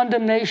His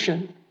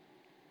condemnation.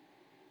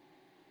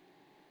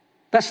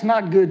 That's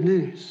not good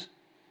news.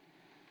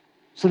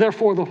 So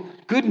therefore, the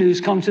good news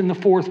comes in the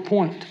fourth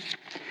point.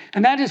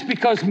 And that is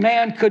because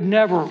man could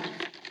never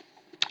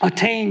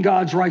attain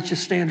God's righteous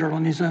standard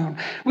on his own.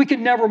 We could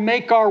never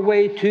make our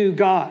way to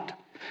God.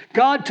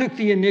 God took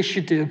the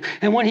initiative,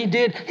 and when He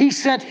did, He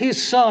sent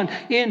His Son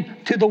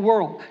into the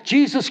world,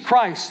 Jesus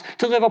Christ,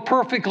 to live a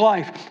perfect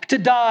life, to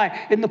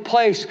die in the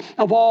place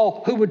of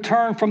all who would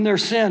turn from their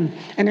sin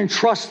and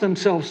entrust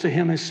themselves to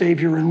Him as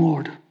Savior and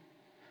Lord.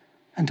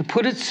 And to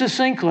put it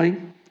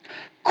succinctly,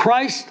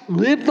 Christ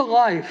lived the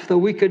life that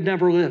we could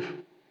never live,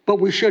 but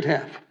we should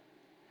have.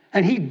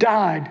 And He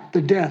died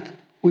the death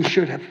we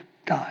should have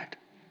died.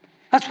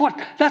 That's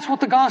what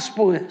the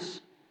gospel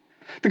is.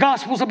 The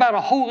gospel is about a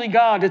holy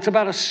God. It's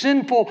about a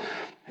sinful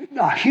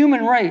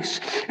human race.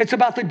 It's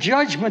about the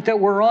judgment that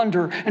we're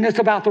under, and it's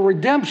about the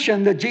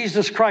redemption that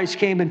Jesus Christ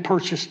came and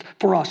purchased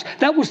for us.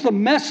 That was the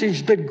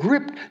message that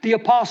gripped the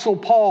Apostle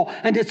Paul,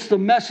 and it's the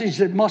message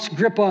that must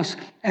grip us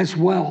as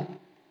well.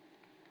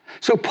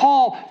 So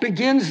Paul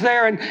begins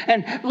there,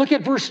 and look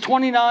at verse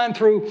 29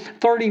 through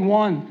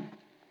 31.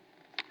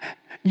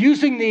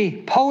 Using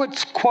the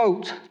poet's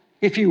quote,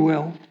 if you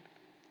will,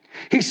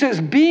 he says,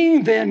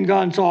 being then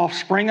God's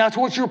offspring, that's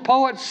what your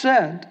poet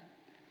said,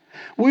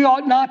 we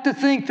ought not to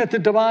think that the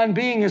divine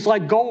being is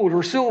like gold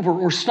or silver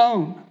or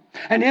stone,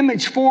 an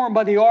image formed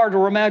by the art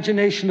or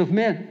imagination of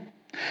men.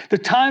 The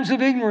times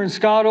of ignorance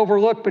God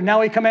overlooked, but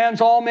now He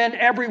commands all men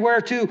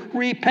everywhere to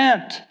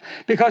repent,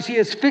 because He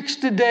has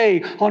fixed a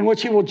day on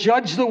which He will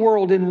judge the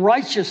world in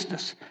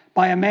righteousness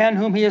by a man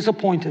whom He has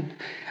appointed.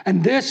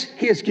 And this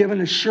He has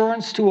given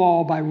assurance to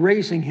all by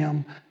raising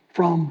Him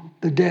from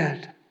the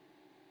dead.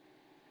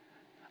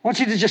 I want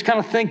you to just kind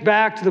of think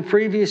back to the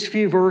previous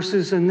few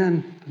verses and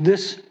then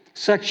this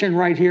section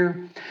right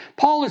here.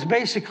 Paul has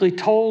basically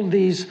told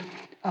these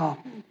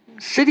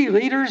city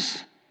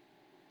leaders,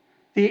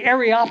 the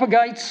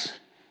Areopagites,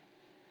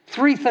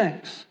 three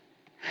things.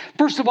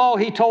 First of all,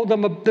 he told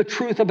them the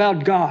truth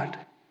about God.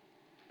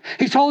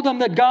 He told them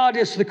that God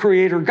is the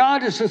creator.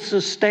 God is the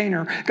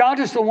sustainer. God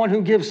is the one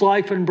who gives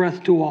life and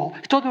breath to all.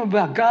 He told them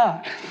about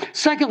God.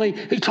 Secondly,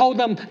 he told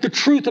them the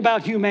truth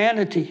about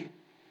humanity.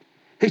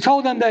 He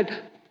told them that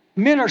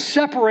men are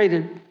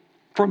separated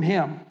from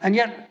Him, and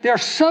yet they're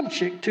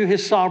subject to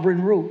His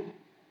sovereign rule.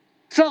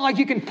 It's not like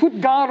you can put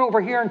God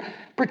over here and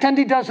pretend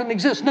He doesn't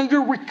exist. No,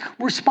 you're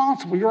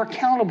responsible. You're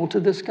accountable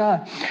to this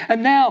God.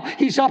 And now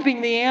He's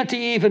upping the ante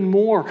even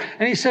more.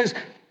 And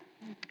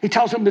He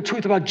tells them the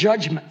truth about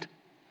judgment.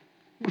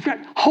 We've got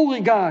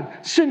holy God,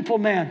 sinful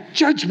man,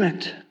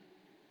 judgment.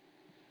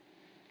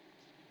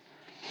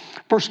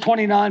 Verse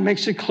 29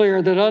 makes it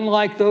clear that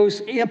unlike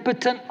those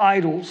impotent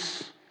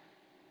idols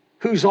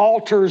whose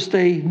altars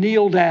they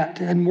kneeled at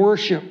and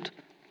worshiped,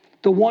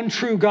 the one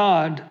true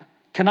God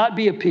cannot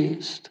be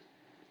appeased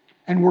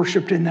and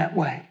worshiped in that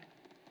way.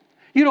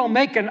 You don't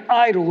make an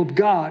idol of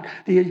God.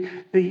 The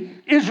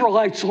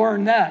Israelites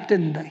learned that,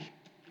 didn't they?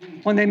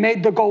 When they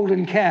made the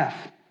golden calf.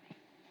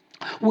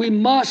 We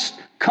must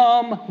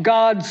come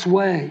God's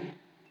way,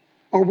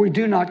 or we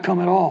do not come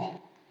at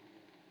all.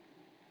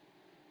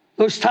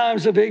 Those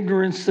times of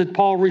ignorance that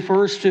Paul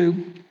refers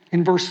to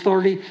in verse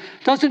 30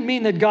 doesn't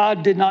mean that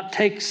God did not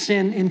take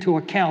sin into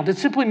account. It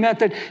simply meant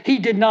that He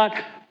did not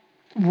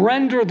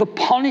render the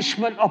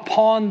punishment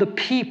upon the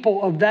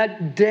people of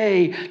that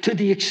day to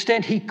the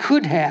extent He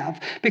could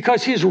have,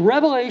 because His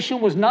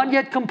revelation was not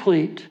yet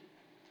complete,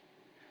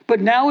 but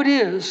now it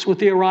is with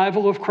the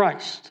arrival of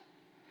Christ.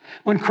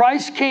 When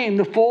Christ came,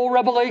 the full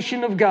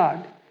revelation of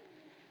God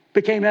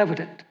became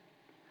evident,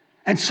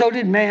 and so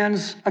did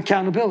man's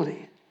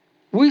accountability.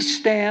 We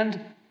stand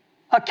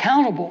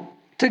accountable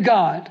to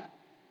God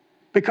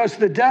because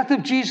the death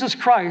of Jesus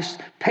Christ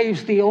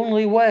paves the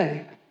only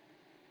way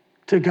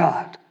to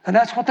God. And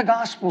that's what the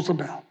gospel's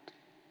about.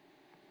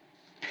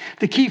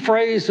 The key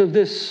phrase of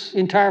this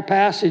entire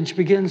passage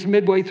begins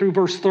midway through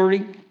verse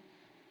 30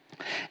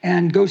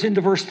 and goes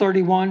into verse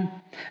 31.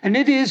 And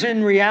it is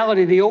in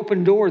reality the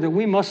open door that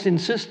we must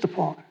insist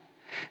upon.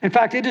 In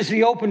fact, it is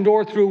the open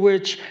door through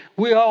which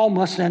we all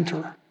must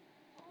enter.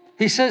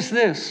 He says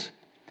this,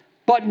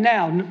 but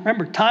now,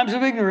 remember, times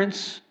of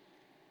ignorance,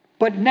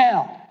 but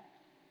now,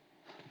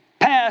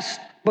 past,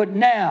 but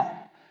now.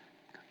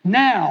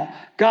 Now,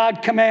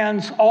 God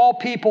commands all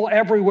people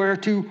everywhere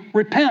to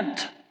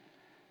repent.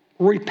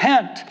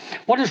 Repent.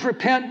 What does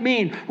repent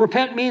mean?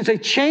 Repent means a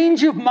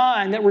change of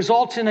mind that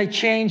results in a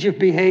change of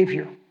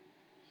behavior.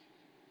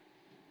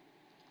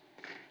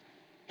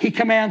 He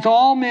commands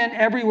all men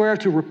everywhere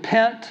to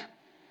repent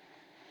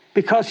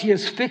because he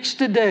has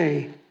fixed a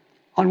day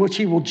on which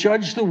he will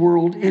judge the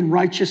world in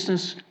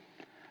righteousness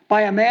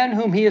by a man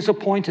whom he has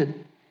appointed.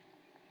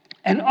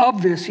 And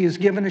of this he has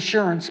given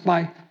assurance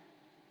by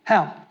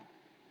how?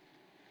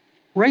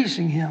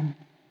 Raising him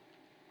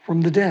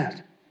from the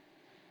dead.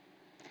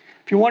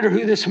 If you wonder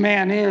who this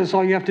man is,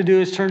 all you have to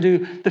do is turn to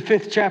the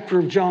 5th chapter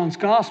of John's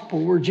Gospel,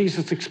 where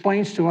Jesus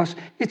explains to us,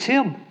 it's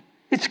him.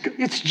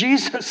 It's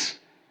Jesus.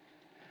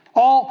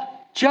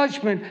 All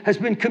judgment has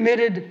been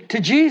committed to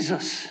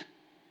Jesus.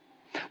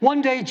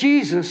 One day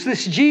Jesus,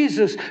 this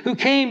Jesus who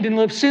came and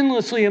lived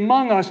sinlessly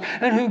among us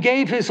and who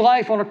gave his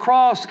life on a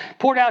cross,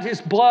 poured out his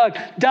blood,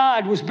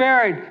 died, was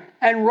buried,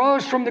 and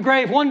rose from the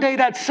grave. One day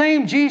that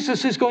same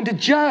Jesus is going to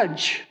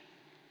judge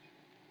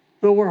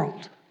the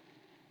world.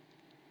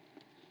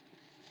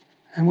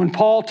 And when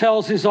Paul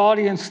tells his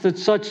audience that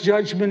such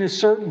judgment is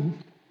certain,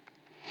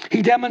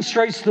 he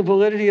demonstrates the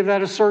validity of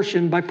that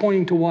assertion by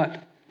pointing to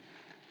what?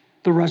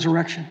 The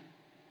resurrection.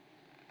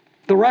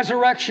 The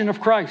resurrection of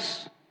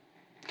Christ.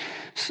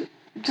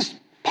 Just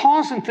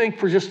pause and think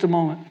for just a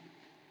moment.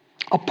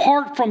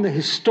 Apart from the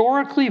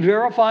historically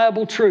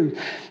verifiable truth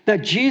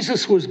that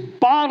Jesus was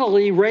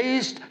bodily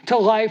raised to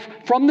life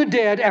from the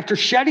dead after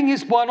shedding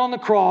his blood on the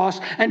cross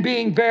and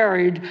being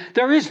buried,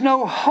 there is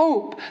no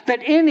hope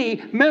that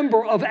any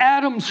member of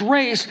Adam's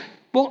race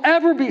will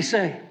ever be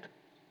saved.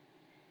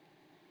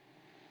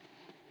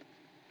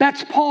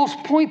 That's Paul's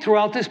point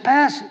throughout this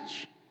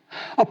passage.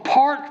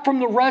 Apart from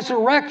the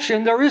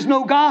resurrection, there is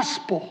no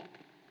gospel.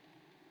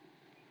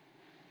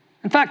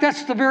 In fact,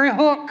 that's the very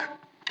hook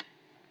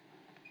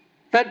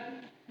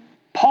that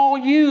Paul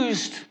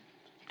used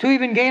to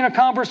even gain a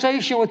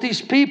conversation with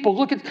these people.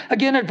 Look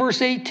again at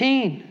verse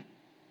 18.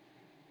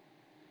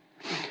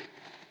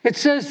 It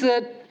says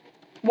that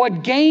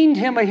what gained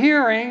him a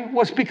hearing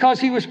was because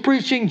he was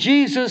preaching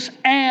Jesus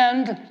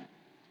and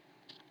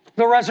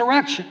the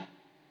resurrection.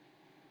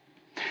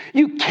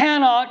 You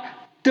cannot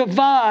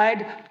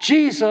divide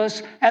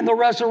Jesus and the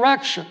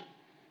resurrection.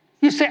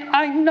 You say,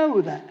 I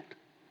know that.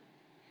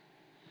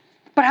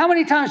 But how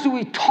many times do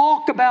we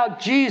talk about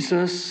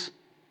Jesus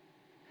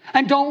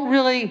and don't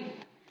really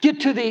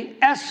get to the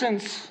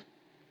essence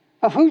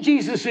of who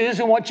Jesus is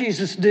and what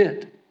Jesus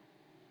did?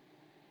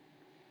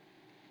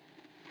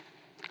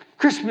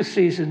 Christmas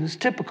season is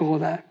typical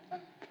of that.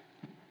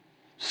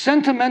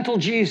 Sentimental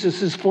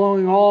Jesus is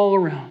flowing all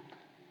around.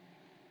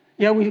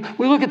 Yeah, we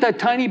look at that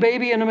tiny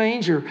baby in a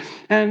manger,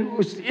 and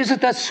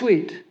isn't that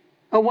sweet?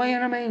 Away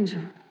in a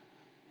manger.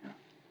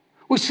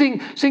 We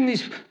sing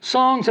these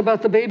songs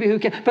about the baby who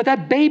came, but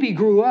that baby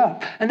grew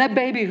up, and that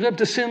baby lived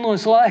a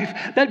sinless life.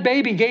 That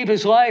baby gave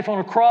his life on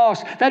a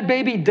cross. That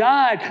baby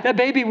died. That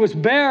baby was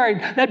buried.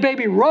 That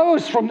baby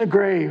rose from the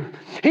grave.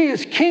 He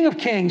is King of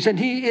Kings, and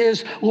he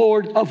is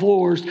Lord of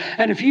Lords.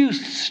 And if you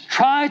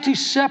try to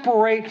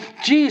separate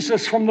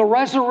Jesus from the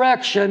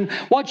resurrection,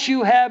 what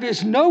you have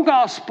is no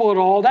gospel at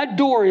all. That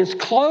door is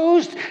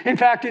closed. In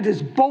fact, it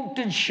is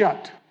bolted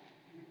shut.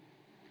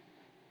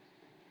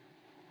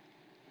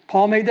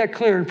 Paul made that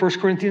clear in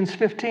 1 Corinthians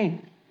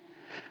 15.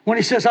 When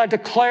he says, I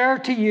declare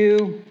to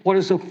you what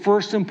is of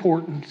first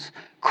importance.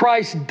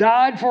 Christ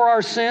died for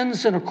our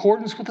sins in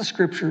accordance with the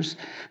Scriptures.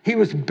 He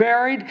was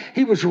buried.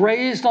 He was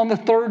raised on the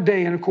third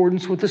day in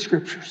accordance with the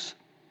Scriptures.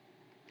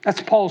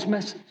 That's Paul's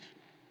message.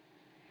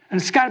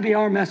 And it's got to be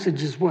our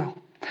message as well.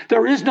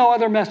 There is no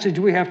other message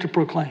we have to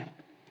proclaim.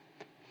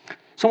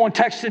 Someone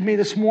texted me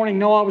this morning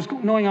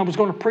knowing I was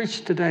going to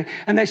preach today,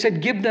 and they said,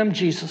 give them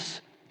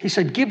Jesus. He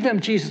said, give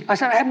them Jesus. I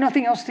said, I have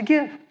nothing else to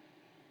give.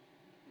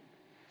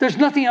 There's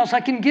nothing else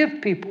I can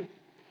give people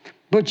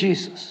but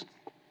Jesus.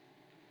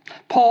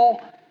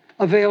 Paul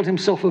availed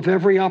himself of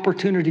every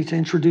opportunity to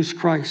introduce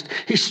Christ.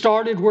 He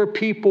started where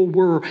people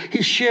were.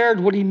 He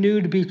shared what he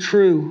knew to be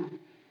true.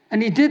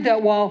 And he did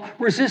that while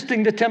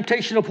resisting the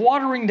temptation of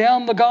watering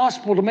down the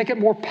gospel to make it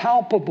more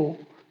palpable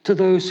to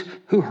those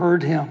who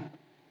heard him.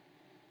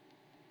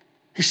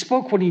 He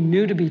spoke what he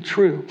knew to be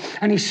true,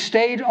 and he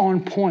stayed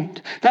on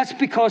point. That's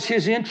because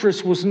his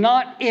interest was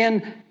not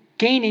in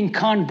gaining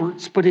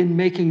converts, but in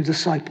making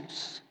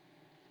disciples.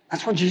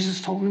 That's what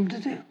Jesus told him to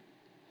do.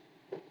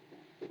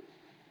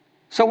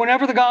 So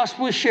whenever the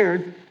gospel is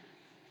shared,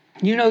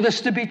 you know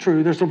this to be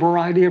true, there's a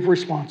variety of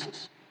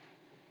responses.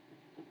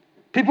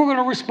 People are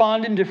going to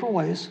respond in different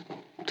ways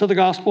to the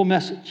gospel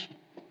message.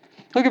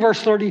 Look at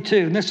verse 32,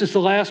 and this is the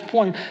last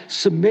point,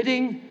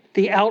 submitting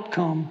the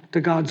outcome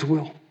to God's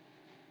will.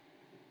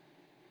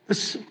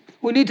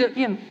 We need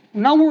to,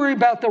 not worry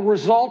about the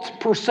results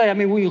per se. I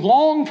mean, we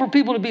long for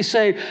people to be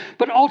saved,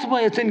 but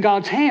ultimately it's in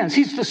God's hands.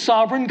 He's the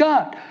sovereign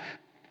God.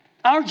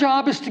 Our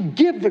job is to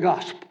give the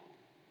gospel.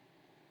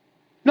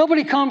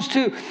 Nobody comes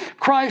to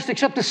Christ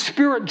except the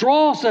Spirit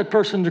draws that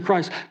person to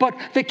Christ. But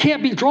they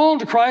can't be drawn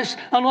to Christ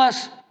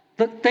unless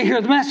they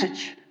hear the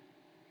message.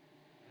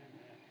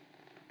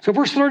 So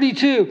verse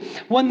 32,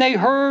 when they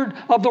heard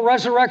of the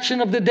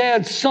resurrection of the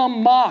dead,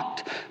 some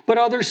mocked, but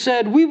others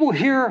said, we will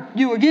hear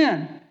you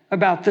again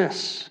about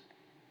this.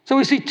 So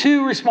we see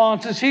two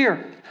responses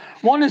here.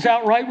 One is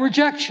outright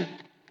rejection.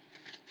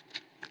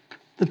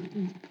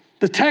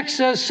 The text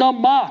says some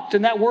mocked,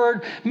 and that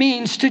word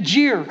means to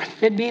jeer.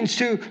 It means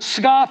to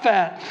scoff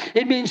at.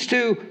 It means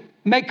to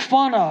make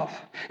fun of.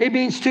 It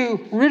means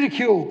to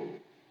ridicule.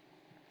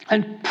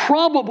 And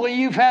probably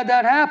you've had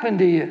that happen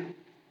to you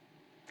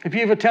if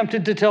you've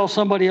attempted to tell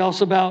somebody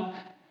else about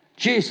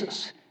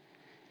Jesus.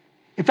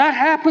 If that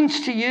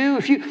happens to you,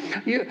 if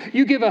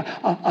you give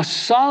a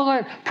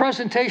solid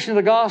presentation of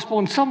the gospel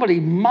and somebody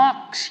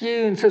mocks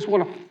you and says,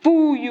 what a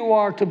fool you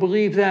are to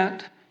believe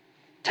that,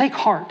 take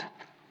heart,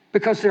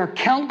 because there are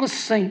countless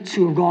saints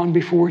who have gone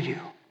before you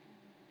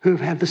who have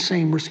had the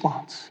same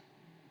response.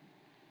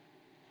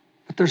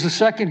 But there's a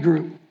second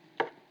group.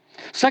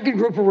 Second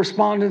group of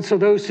respondents are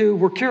those who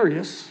were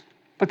curious,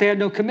 but they had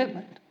no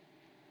commitment.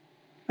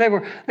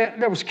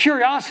 There was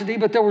curiosity,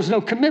 but there was no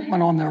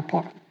commitment on their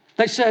part.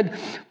 They said,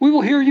 we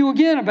will hear you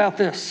again about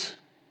this.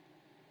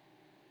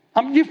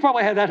 You've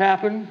probably had that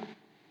happen.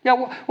 Yeah,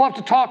 we'll have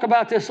to talk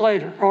about this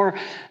later. Or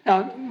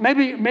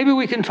maybe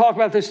we can talk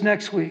about this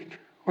next week.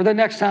 Or the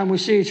next time we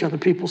see each other,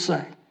 people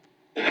say.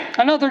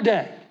 Another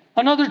day.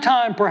 Another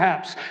time,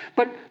 perhaps.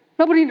 But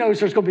nobody knows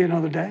there's going to be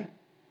another day.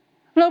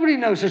 Nobody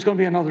knows there's going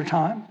to be another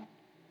time.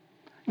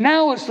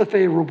 Now is the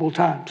favorable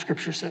time,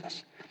 Scripture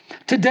says.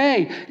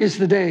 Today is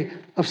the day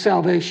of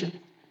salvation.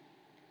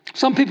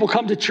 Some people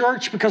come to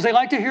church because they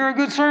like to hear a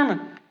good sermon.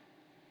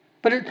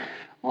 But a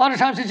lot of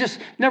times it just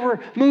never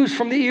moves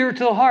from the ear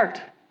to the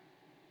heart.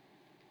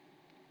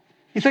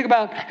 You think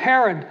about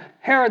Herod.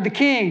 Herod the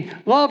king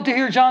loved to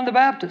hear John the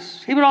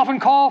Baptist. He would often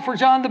call for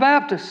John the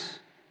Baptist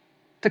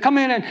to come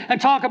in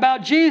and talk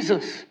about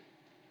Jesus.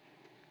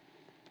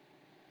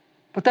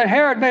 But then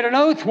Herod made an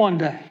oath one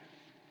day,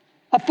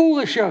 a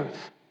foolish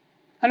oath.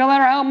 And no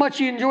matter how much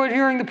he enjoyed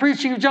hearing the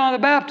preaching of John the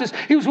Baptist,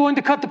 he was willing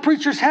to cut the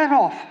preacher's head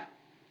off.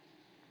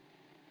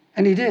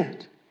 And he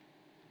did.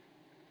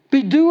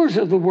 Be doers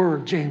of the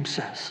word, James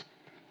says,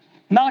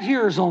 not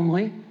hearers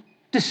only,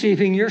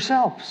 deceiving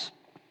yourselves.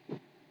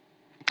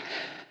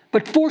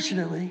 But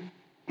fortunately,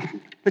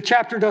 the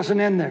chapter doesn't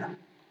end there.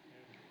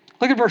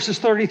 Look at verses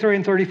 33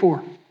 and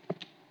 34.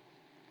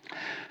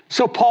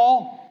 So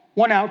Paul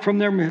went out from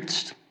their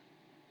midst,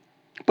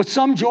 but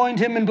some joined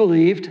him and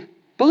believed.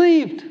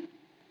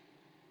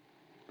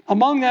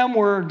 Among them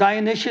were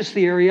Dionysius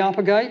the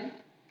Areopagite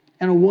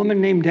and a woman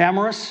named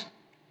Damaris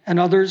and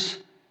others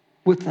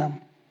with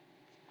them.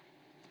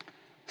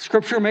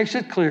 Scripture makes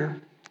it clear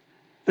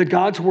that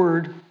God's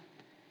word,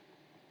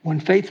 when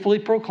faithfully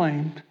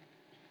proclaimed,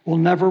 will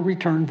never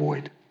return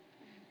void.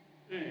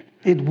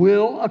 It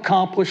will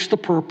accomplish the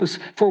purpose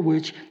for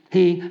which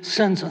he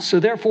sends us.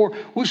 So therefore,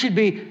 we should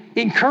be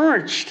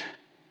encouraged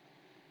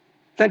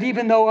that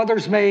even though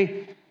others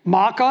may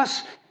mock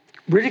us,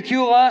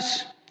 ridicule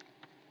us,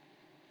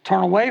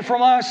 turn away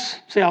from us,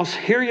 say, I'll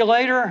hear you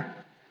later,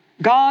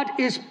 God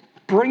is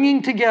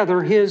bringing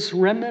together his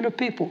remnant of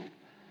people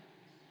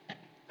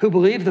who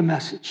believe the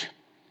message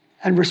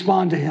and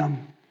respond to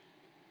him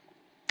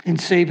in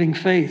saving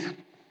faith.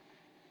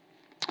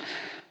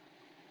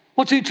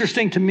 What's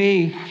interesting to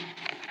me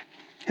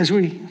as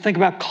we think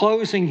about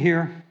closing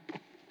here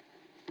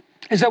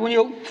is that when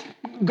you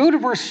go to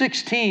verse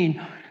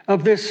 16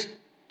 of this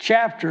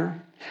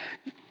chapter,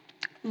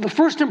 the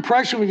first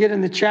impression we get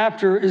in the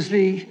chapter is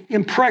the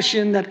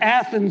impression that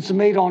Athens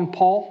made on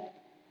Paul.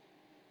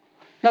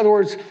 In other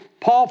words,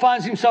 Paul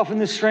finds himself in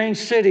this strange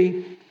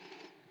city,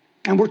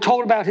 and we're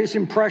told about his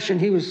impression.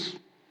 He was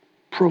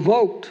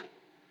provoked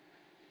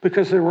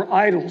because there were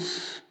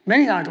idols,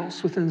 many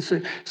idols within the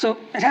city. So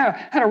it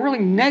had a really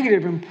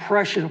negative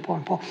impression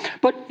upon Paul.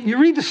 But you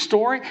read the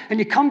story, and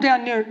you come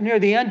down near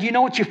the end, you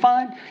know what you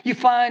find? You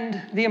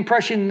find the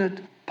impression that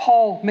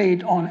Paul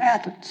made on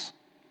Athens.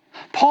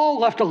 Paul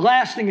left a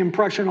lasting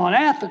impression on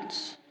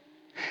Athens.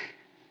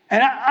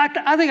 And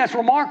I think that's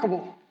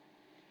remarkable,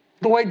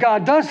 the way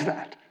God does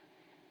that.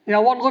 You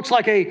know, what looks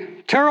like a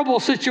terrible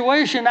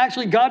situation,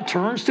 actually God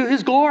turns to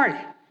his glory.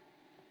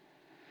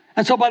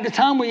 And so by the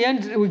time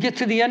we get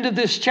to the end of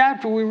this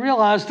chapter, we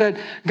realize that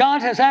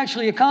God has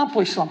actually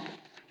accomplished something.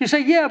 You say,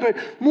 yeah, but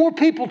more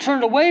people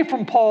turned away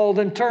from Paul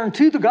than turned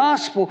to the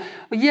gospel.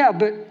 Well, yeah,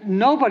 but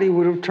nobody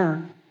would have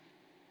turned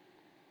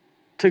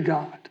to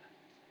God,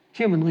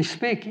 humanly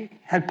speaking,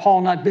 had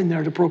Paul not been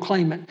there to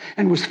proclaim it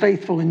and was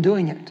faithful in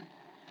doing it.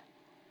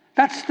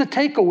 That's the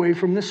takeaway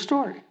from this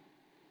story.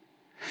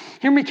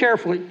 Hear me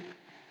carefully.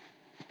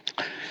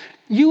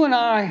 You and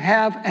I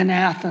have an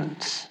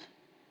Athens.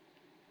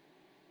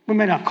 We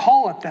may not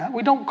call it that.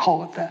 We don't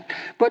call it that.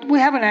 But we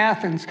have an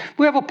Athens.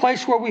 We have a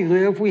place where we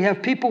live. We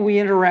have people we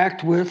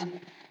interact with.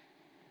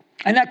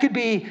 And that could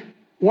be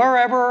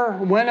wherever,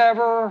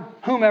 whenever,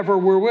 whomever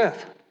we're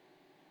with.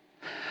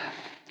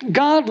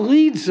 God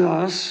leads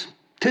us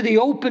to the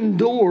open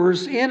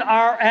doors in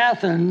our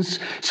Athens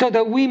so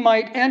that we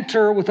might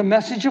enter with a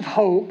message of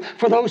hope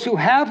for those who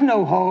have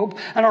no hope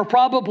and are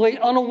probably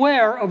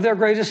unaware of their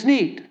greatest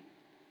need.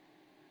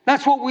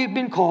 That's what we've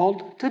been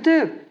called to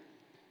do.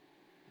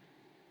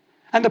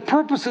 And the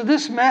purpose of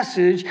this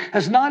message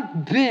has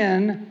not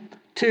been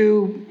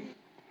to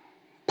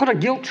put a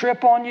guilt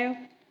trip on you,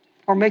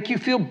 or make you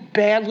feel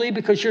badly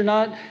because you're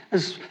not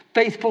as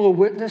faithful a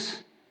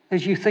witness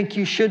as you think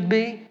you should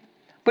be.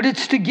 But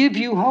it's to give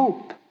you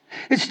hope.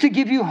 It's to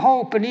give you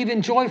hope and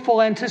even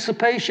joyful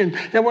anticipation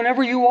that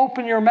whenever you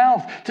open your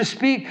mouth to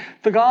speak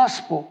the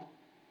gospel,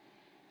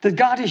 that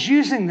God is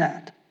using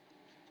that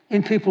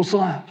in people's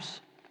lives.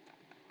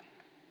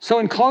 So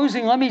in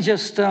closing, let me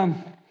just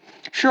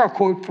share a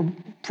quote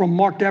from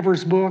Mark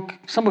Dever's book.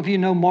 Some of you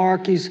know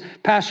Mark. He's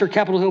pastor at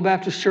Capitol Hill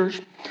Baptist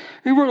Church.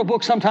 He wrote a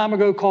book some time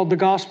ago called The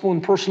Gospel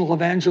and Personal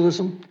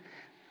Evangelism.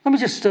 Let me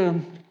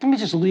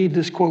just leave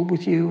this quote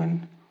with you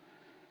and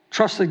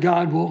trust that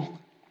God will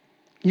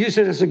use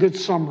it as a good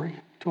summary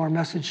to our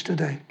message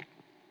today.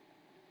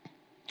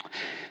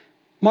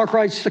 Mark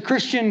writes, "The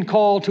Christian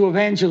call to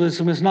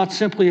evangelism is not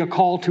simply a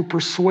call to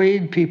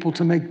persuade people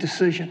to make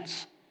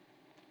decisions,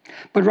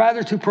 but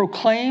rather to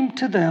proclaim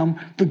to them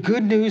the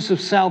good news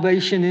of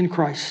salvation in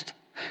Christ,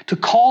 to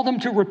call them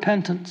to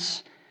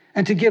repentance,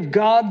 and to give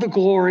God the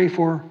glory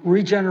for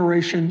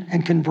regeneration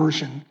and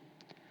conversion.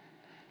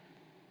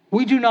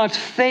 We do not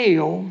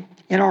fail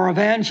in our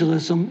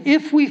evangelism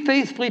if we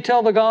faithfully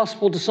tell the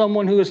gospel to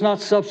someone who is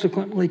not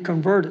subsequently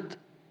converted.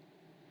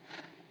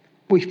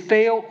 We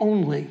fail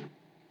only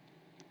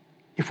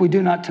if we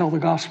do not tell the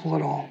gospel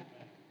at all."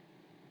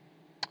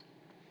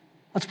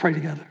 Let's pray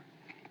together.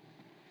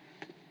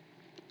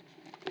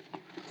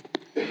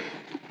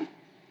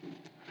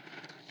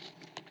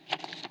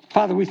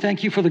 Father, we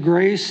thank you for the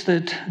grace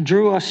that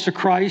drew us to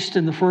Christ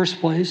in the first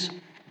place.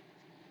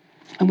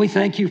 And we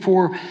thank you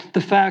for the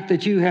fact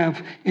that you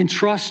have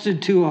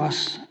entrusted to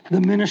us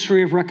the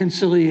ministry of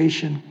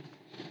reconciliation.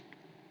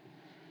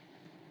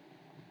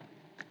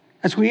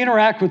 As we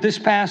interact with this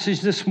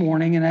passage this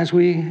morning, and as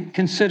we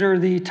consider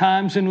the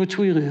times in which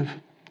we live,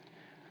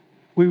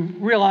 we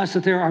realize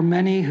that there are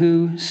many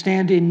who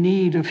stand in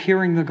need of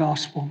hearing the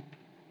gospel.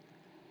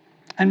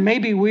 And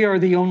maybe we are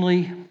the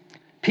only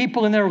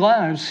people in their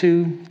lives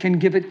who can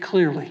give it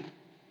clearly.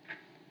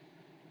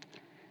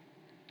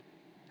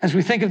 As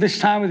we think of this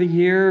time of the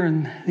year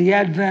and the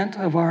advent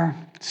of our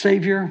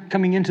Savior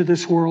coming into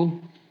this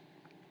world,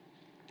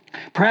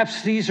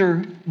 perhaps these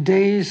are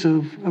days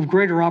of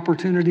greater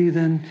opportunity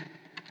than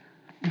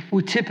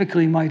we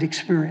typically might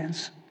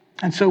experience.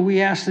 And so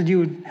we ask that you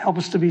would help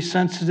us to be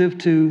sensitive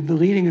to the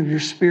leading of your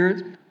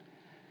Spirit,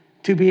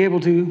 to be able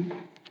to,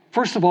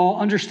 first of all,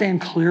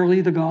 understand clearly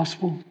the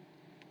gospel,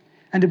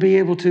 and to be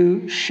able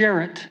to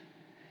share it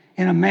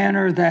in a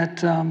manner that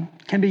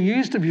can be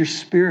used of your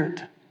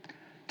Spirit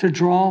to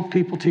draw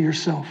people to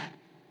yourself.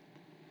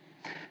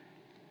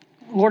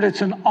 Lord,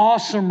 it's an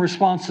awesome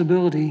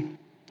responsibility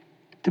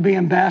to be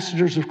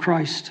ambassadors of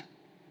Christ.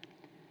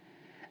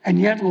 And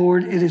yet,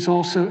 Lord, it is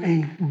also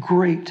a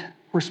great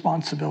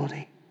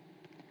responsibility.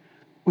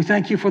 We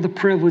thank you for the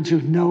privilege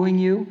of knowing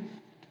you,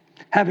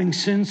 having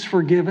sins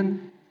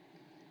forgiven,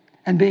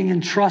 and being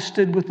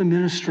entrusted with the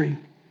ministry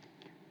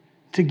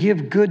to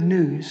give good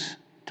news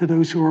to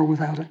those who are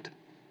without it.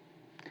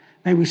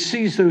 May we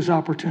seize those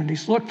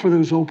opportunities. Look for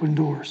those open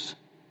doors.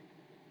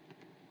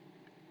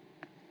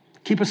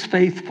 Keep us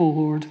faithful,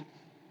 Lord.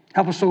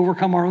 Help us to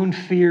overcome our own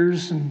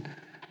fears and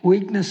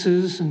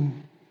weaknesses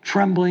and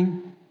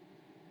trembling,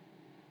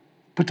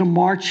 but to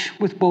march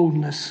with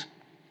boldness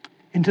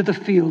into the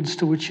fields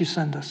to which you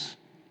send us.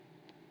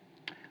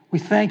 We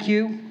thank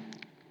you.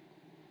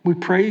 We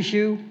praise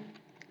you.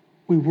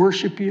 We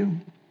worship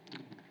you.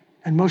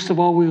 And most of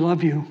all, we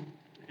love you.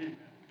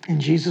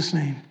 In Jesus'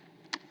 name,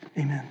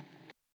 amen.